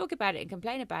talk about it and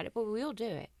complain about it, but we all do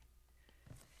it.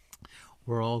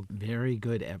 We're all very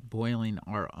good at boiling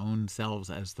our own selves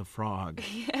as the frog.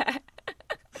 Yeah.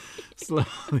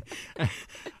 Slowly.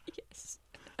 Yes.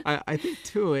 I think,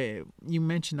 too, you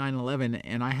mentioned 9/11,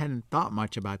 and I hadn't thought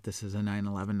much about this as a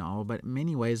 9/11 novel, but in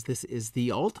many ways this is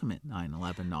the ultimate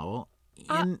 9/11 novel.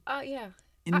 Yeah.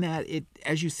 In that it,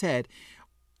 as you said,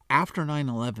 after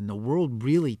 9/11, the world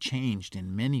really changed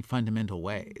in many fundamental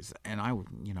ways. And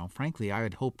frankly, I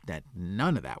had hoped that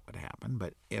none of that would happen,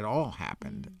 but it all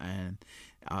happened. And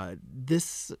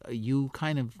you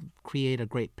kind of create a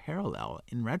great parallel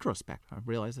in retrospect. I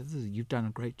realize you've done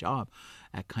a great job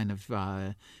at kind of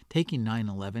taking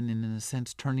 9/11 and, in a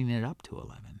sense, turning it up to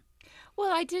 11.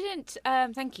 Well, I didn't.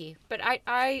 Thank you, but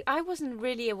I wasn't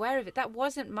really aware of it. That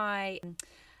wasn't my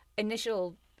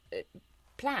initial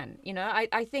plan.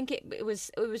 I think it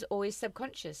was always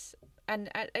subconscious, and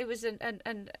it was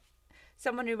and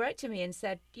someone who wrote to me and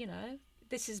said,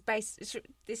 this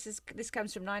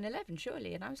comes from 9/11,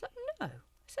 surely, and I was like, no,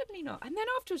 certainly not. And then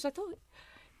afterwards, I thought,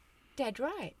 dead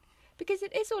right. Because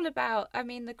it is all about,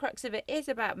 the crux of it is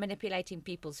about manipulating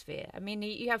people's fear.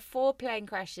 You have 4 plane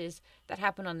crashes that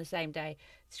happen on the same day,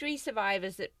 3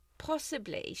 survivors that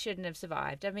possibly shouldn't have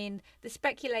survived. The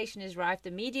speculation is rife,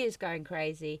 the media is going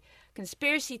crazy,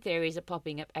 conspiracy theories are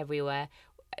popping up everywhere,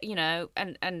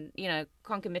 and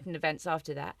concomitant events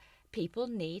after that. People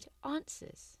need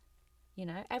answers.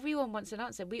 Everyone wants an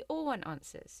answer. We all want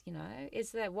answers.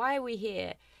 Why are we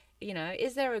here?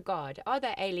 Is there a God? Are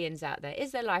there aliens out there?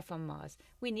 Is there life on Mars?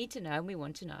 We need to know and we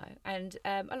want to know. And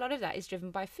a lot of that is driven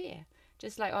by fear.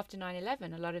 Just like after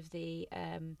 9/11, a lot of the,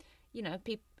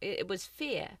 it was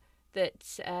fear that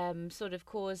sort of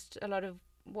caused a lot of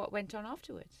what went on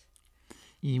afterwards.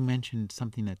 You mentioned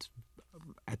something that's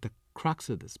at the crux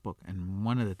of this book, and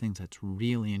one of the things that's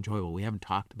really enjoyable, we haven't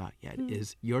talked about yet,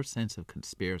 is your sense of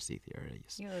conspiracy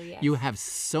theories. Oh, yes. You have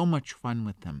so much fun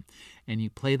with them, and you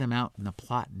play them out in the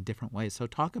plot in different ways. So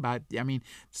talk about,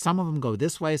 some of them go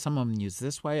this way, some of them use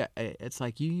this way. It's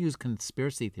like you use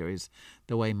conspiracy theories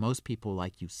the way most people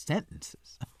use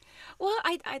sentences. Well,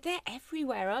 they're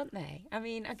everywhere, aren't they?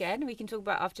 Again, we can talk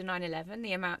about after 9/11,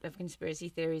 the amount of conspiracy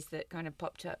theories that kind of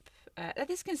popped up.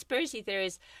 There's conspiracy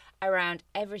theories around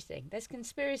everything. There's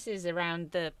conspiracies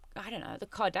around the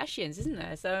Kardashians, isn't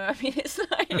there? So, it's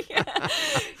like,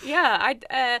 yeah,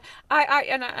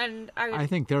 I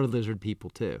think they're lizard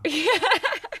people too.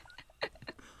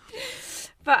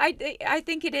 But I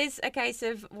think it is a case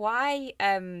of why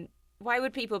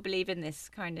would people believe in this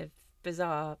kind of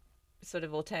bizarre sort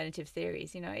of alternative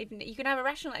theories? Even you can have a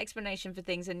rational explanation for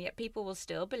things, and yet people will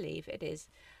still believe it is,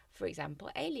 for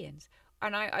example, aliens.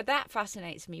 And that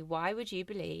fascinates me. Why would you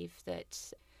believe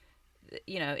that,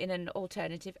 in an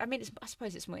alternative? I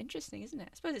suppose it's more interesting, isn't it?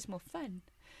 I suppose it's more fun.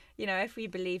 If we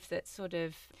believe that sort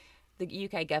of the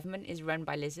UK government is run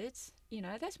by lizards,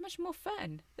 that's much more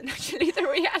fun than actually the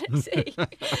reality.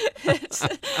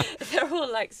 They're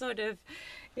all sort of,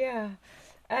 yeah.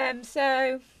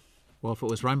 Well, if it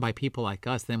was run by people like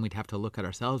us, then we'd have to look at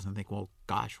ourselves and think, well,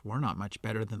 gosh, we're not much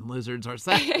better than lizards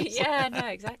ourselves. Yeah, no,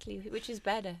 exactly. Which is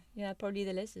better? Yeah, probably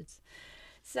the lizards.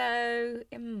 So,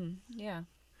 yeah.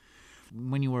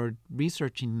 When you were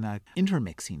researching the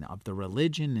intermixing of the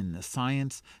religion and the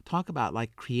science, talk about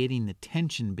creating the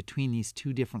tension between these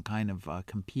two different kind of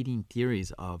competing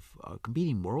theories of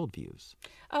competing worldviews.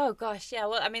 Oh gosh, yeah.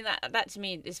 Well, that to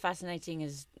me is fascinating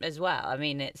as well.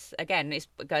 It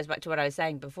goes back to what I was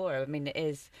saying before. It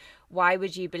is, why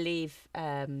would you believe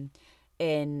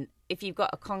if you've got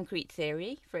a concrete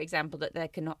theory, for example, that there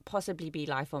cannot possibly be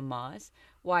life on Mars,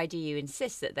 why do you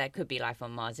insist that there could be life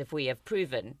on Mars if we have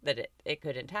proven that it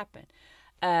couldn't happen?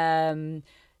 There's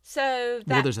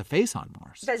a face on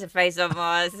Mars. There's a face on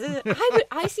Mars.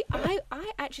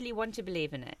 I actually want to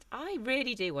believe in it. I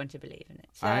really do want to believe in it.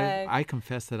 So, I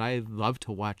confess that I love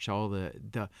to watch all the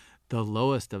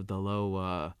lowest of the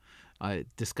low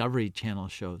Discovery Channel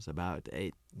shows about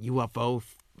UFO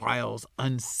files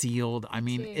unsealed.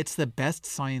 It's the best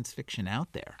science fiction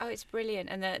out there. Oh, it's brilliant.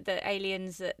 And the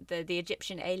aliens, the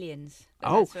Egyptian aliens.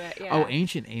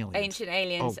 Ancient Aliens. Ancient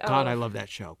Aliens. Oh, God, I love that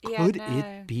show. Could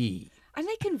it be? And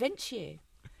they convince you.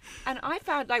 And I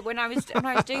found when I was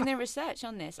doing the research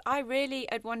on this, I really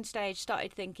at one stage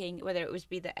started thinking whether it was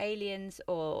the aliens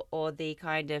or the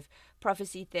kind of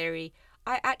prophecy theory.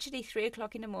 I actually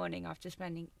 3:00 in the morning, after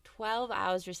spending 12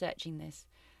 hours researching this,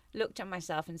 looked at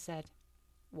myself and said,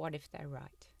 what if they're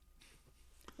right?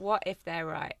 What if they're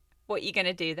right? What are you going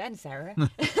to do then, Sarah?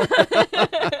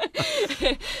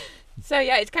 So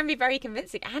yeah, it can be very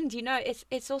convincing, and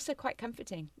it's also quite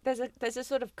comforting. There's a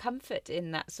sort of comfort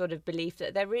in that sort of belief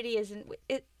that there really isn't.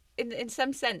 In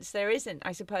some sense, there isn't,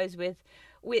 I suppose,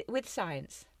 with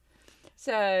science.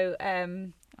 So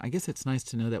I guess it's nice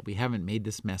to know that we haven't made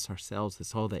this mess ourselves.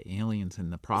 It's all the aliens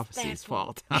and the prophecy's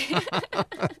fault.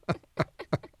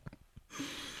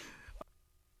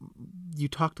 You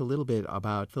talked a little bit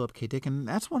about Philip K. Dick, and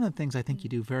that's one of the things I think you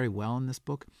do very well in this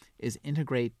book, is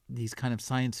integrate these kind of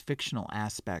science fictional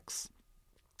aspects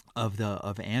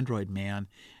of Android Man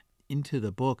into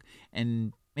the book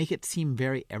and make it seem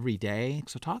very everyday.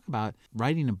 So talk about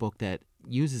writing a book that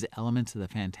uses elements of the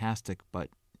fantastic but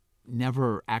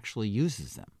never actually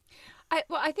uses them.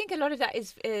 I think a lot of that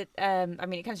is, it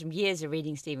comes from years of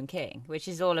reading Stephen King, which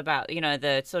is all about,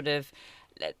 the sort of,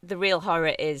 the real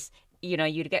horror is, you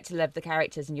get to love the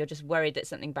characters and you're just worried that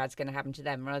something bad's going to happen to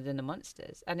them rather than the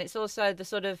monsters. And it's also the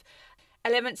sort of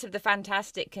elements of the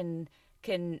fantastic can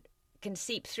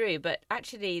seep through, but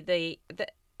actually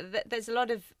there's a lot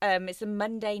of it's the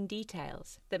mundane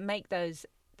details that make those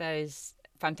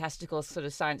fantastical sort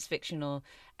of science fictional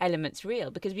elements real,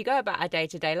 because we go about our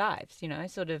day-to-day lives,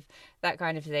 sort of that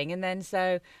kind of thing. And then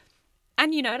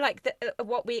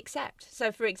what we accept.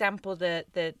 So for example,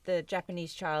 the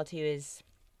Japanese child who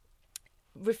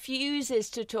refuses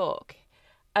to talk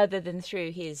other than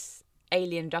through his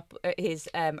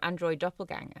android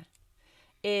doppelganger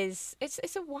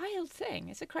it's a wild thing.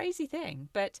 It's a crazy thing.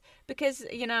 But because,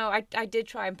 I did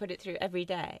try and put it through every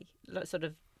day, sort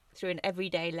of through an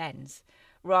everyday lens,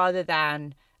 rather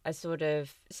than a sort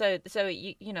of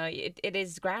it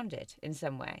is grounded in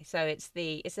some way. So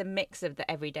it's a mix of the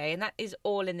everyday, and that is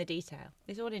all in the detail.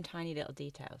 It's all in tiny little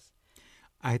details.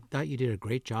 I thought you did a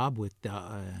great job with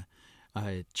Chiyoko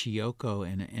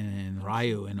and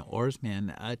Ryu and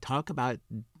Oarsman. Talk about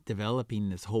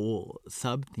developing this whole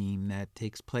sub-theme that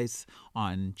takes place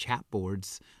on chat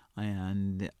boards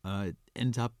and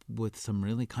ends up with some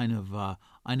really kind of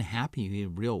unhappy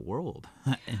real-world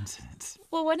incidents.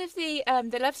 Well, one of the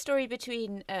love story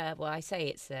between, I say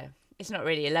it's not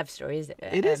really a love story, is it?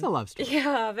 It is a love story.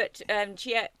 Yeah, but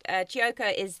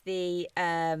Chiyoko is the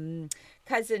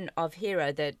cousin of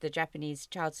Hiro, the Japanese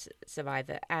child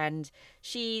survivor, and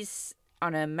she's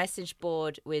on a message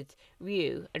board with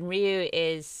Ryu, and Ryu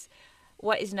is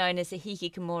what is known as a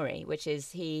hikikomori, which is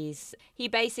he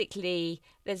basically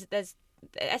there's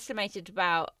estimated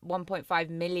about 1.5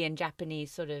 million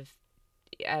Japanese sort of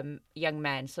young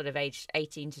men, sort of aged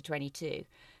 18 to 22,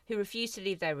 who refuse to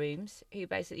leave their rooms, who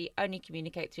basically only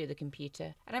communicate through the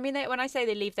computer. And I mean, when I say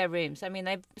they leave their rooms, I mean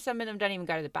some of them don't even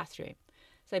go to the bathroom.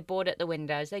 So they board at the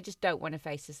windows. They just don't want to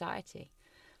face society.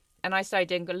 And I started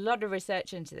doing a lot of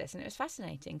research into this, and it was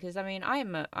fascinating because, I mean,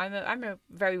 I'm a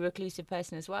very reclusive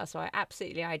person as well, so I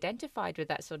absolutely identified with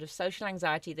that sort of social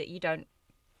anxiety that you don't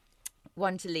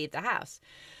want to leave the house.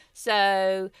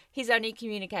 So his only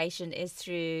communication is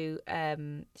through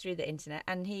the internet,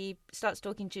 and he starts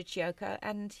talking to Chiyoko,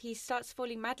 and he starts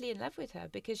falling madly in love with her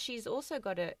because she's also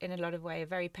got in a lot of way, a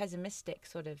very pessimistic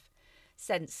sort of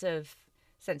sense of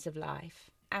life.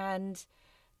 And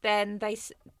then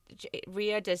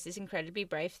Ryu does this incredibly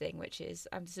brave thing, which is,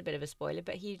 this is a bit of a spoiler,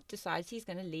 but he decides he's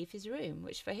going to leave his room,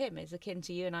 which for him is akin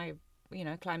to you and I,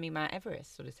 climbing Mount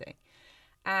Everest sort of thing.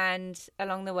 And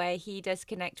along the way, he does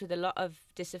connect with a lot of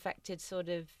disaffected sort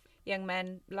of young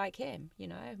men like him,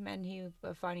 men who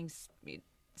are finding,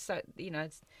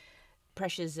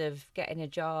 pressures of getting a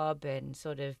job and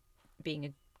sort of being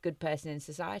a good person in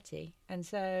society. And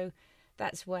so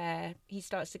that's where he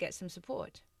starts to get some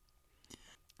support.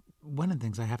 One of the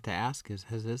things I have to ask is,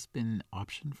 has this been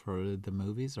optioned for the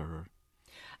movies or?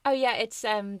 Oh yeah, it's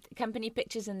Company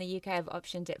Pictures in the UK have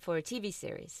optioned it for a TV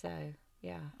series. So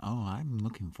yeah. Oh, I'm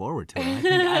looking forward to it. I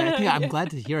think I'm glad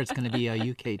to hear it's going to be a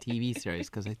UK TV series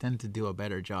because they tend to do a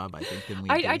better job, I think, than we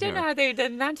do. I don't know how the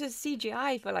amount of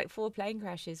CGI for like 4 plane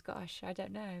crashes. Gosh, I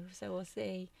don't know. So we'll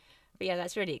see. But yeah,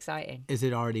 that's really exciting. Is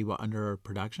it already under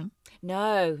production?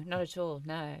 No, not at all.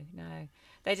 No.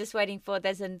 They're just waiting for.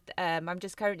 I'm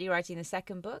just currently writing the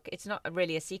second book. It's not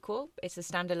really a sequel. It's a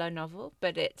standalone novel,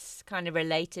 but it's kind of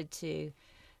related to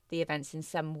the events in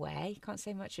some way. Can't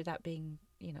say much without being,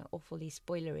 awfully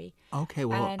spoilery. Okay,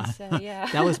 well, yeah.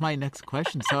 That was my next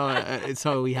question.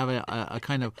 So we have a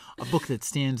kind of a book that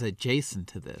stands adjacent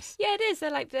to this. Yeah, it is.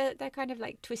 They're kind of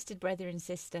like twisted brother and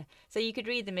sister. So you could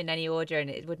read them in any order, and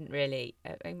it wouldn't really.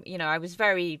 I was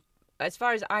very. As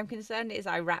far as I'm concerned,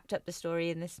 I wrapped up the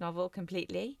story in this novel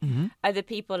completely. Mm-hmm. Other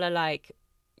people are like,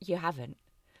 you haven't.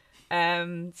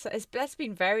 So that's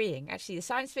been varying. Actually, the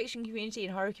science fiction community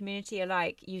and horror community are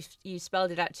like, you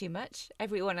spelled it out too much.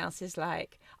 Everyone else is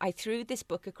like, I threw this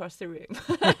book across the room.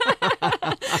 But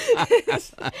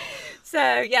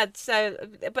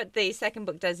the second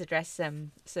book does address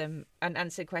some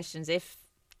unanswered questions, if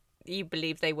you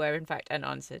believe they were in fact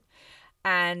unanswered,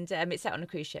 and it's set on a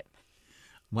cruise ship.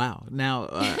 Wow. Now,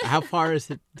 how far is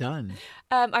it done?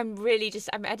 I'm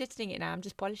editing it now. I'm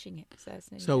just polishing it.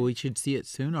 So we should see it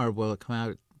soon, or will it come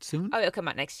out soon? Oh, it'll come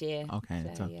out next year. Okay.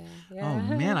 Yeah. Oh,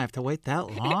 man, I have to wait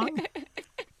that long?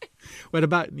 What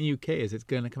about in the UK? Is it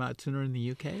going to come out sooner in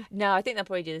the UK? No, I think they'll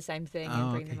probably do the same thing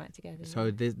and bring okay. them out together.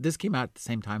 So this came out at the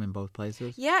same time in both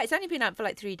places? Yeah, it's only been out for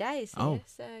like 3 days. Oh, here,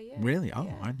 so yeah. Really? Oh,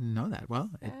 yeah. I didn't know that. Well,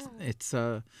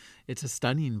 Yeah. it's a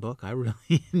stunning book. I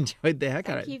really enjoyed the heck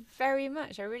out of it. Thank you very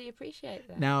much. I really appreciate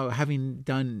that. Now, having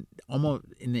done almost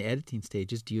in the editing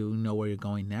stages, do you know where you're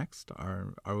going next?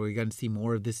 Or are we going to see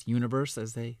more of this universe,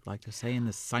 as they like to say, in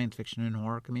the science fiction and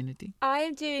horror community? I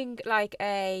am doing I'm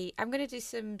going to do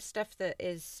some stuff that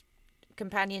is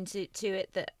companion to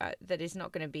it that is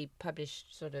not going to be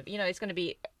published sort of, it's going to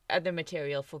be other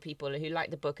material for people who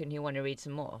like the book and who want to read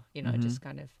some more, just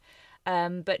kind of.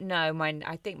 But no,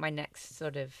 I think my next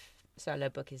sort of solo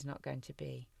book is not going to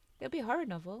be. It'll be a horror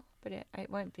novel, but it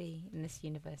won't be in this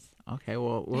universe. Okay,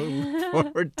 well, we'll look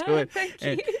forward to it. Thank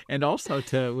you. And also,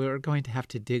 we're going to have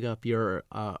to dig up your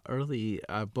early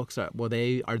books. Are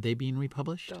they being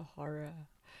republished? The horror.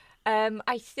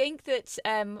 I think that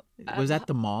Was that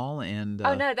the Mall and?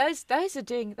 Oh no, those are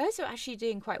actually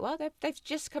doing quite well. They've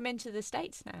just come into the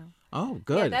States now. Oh,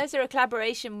 good. Yeah, those are a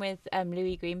collaboration with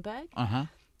Louis Greenberg.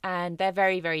 And they're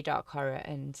very, very dark horror,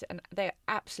 and they're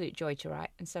absolute joy to write.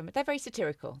 And they're very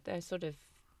satirical. They're sort of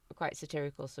quite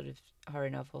satirical sort of horror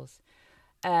novels.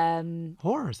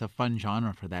 Horror is a fun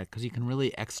genre for that because you can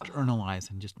really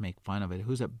externalize and just make fun of it.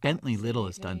 Who's it? Bentley Little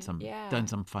has done some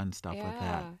fun stuff with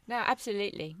that. No,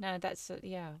 absolutely. No, that's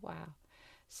wow.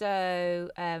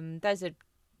 So those are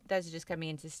just coming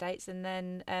into the States, and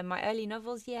then my early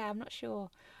novels. Yeah, I'm not sure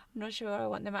I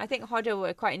want them. I think Hodder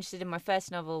were quite interested in my first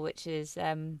novel, which is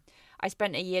I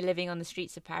spent a year living on the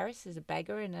streets of Paris as a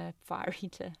beggar in a fire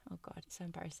eater. Oh, God, it's so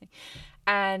embarrassing.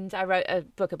 And I wrote a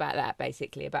book about that,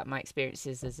 basically, about my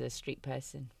experiences as a street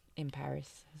person in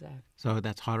Paris. So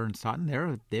that's Hodder and Stoughton.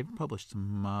 They've published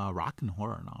some rock and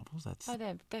horror novels.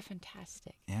 They're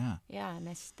fantastic. Yeah. Yeah, and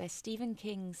they're Stephen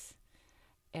King's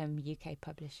UK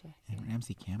publisher. And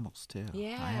Ramsey Campbell's, too.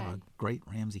 Yeah. I have a great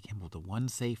Ramsey Campbell, The One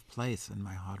Safe Place, in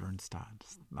my Hodder and Stoughton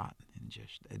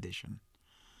edition.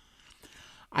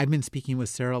 I've been speaking with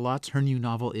Sarah Lotz. Her new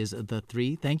novel is The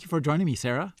Three. Thank you for joining me,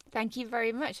 Sarah. Thank you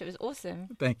very much. It was awesome.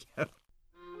 Thank you.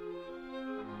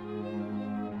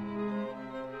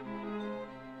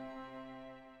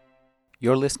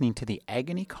 You're listening to the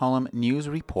Agony Column News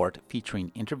Report,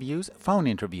 featuring interviews, phone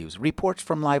interviews, reports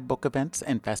from live book events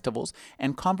and festivals,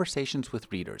 and conversations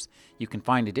with readers. You can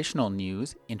find additional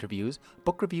news, interviews,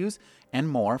 book reviews, and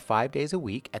more 5 days a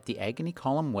week at the Agony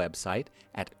Column website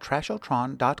at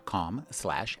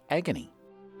trashotron.com/agony.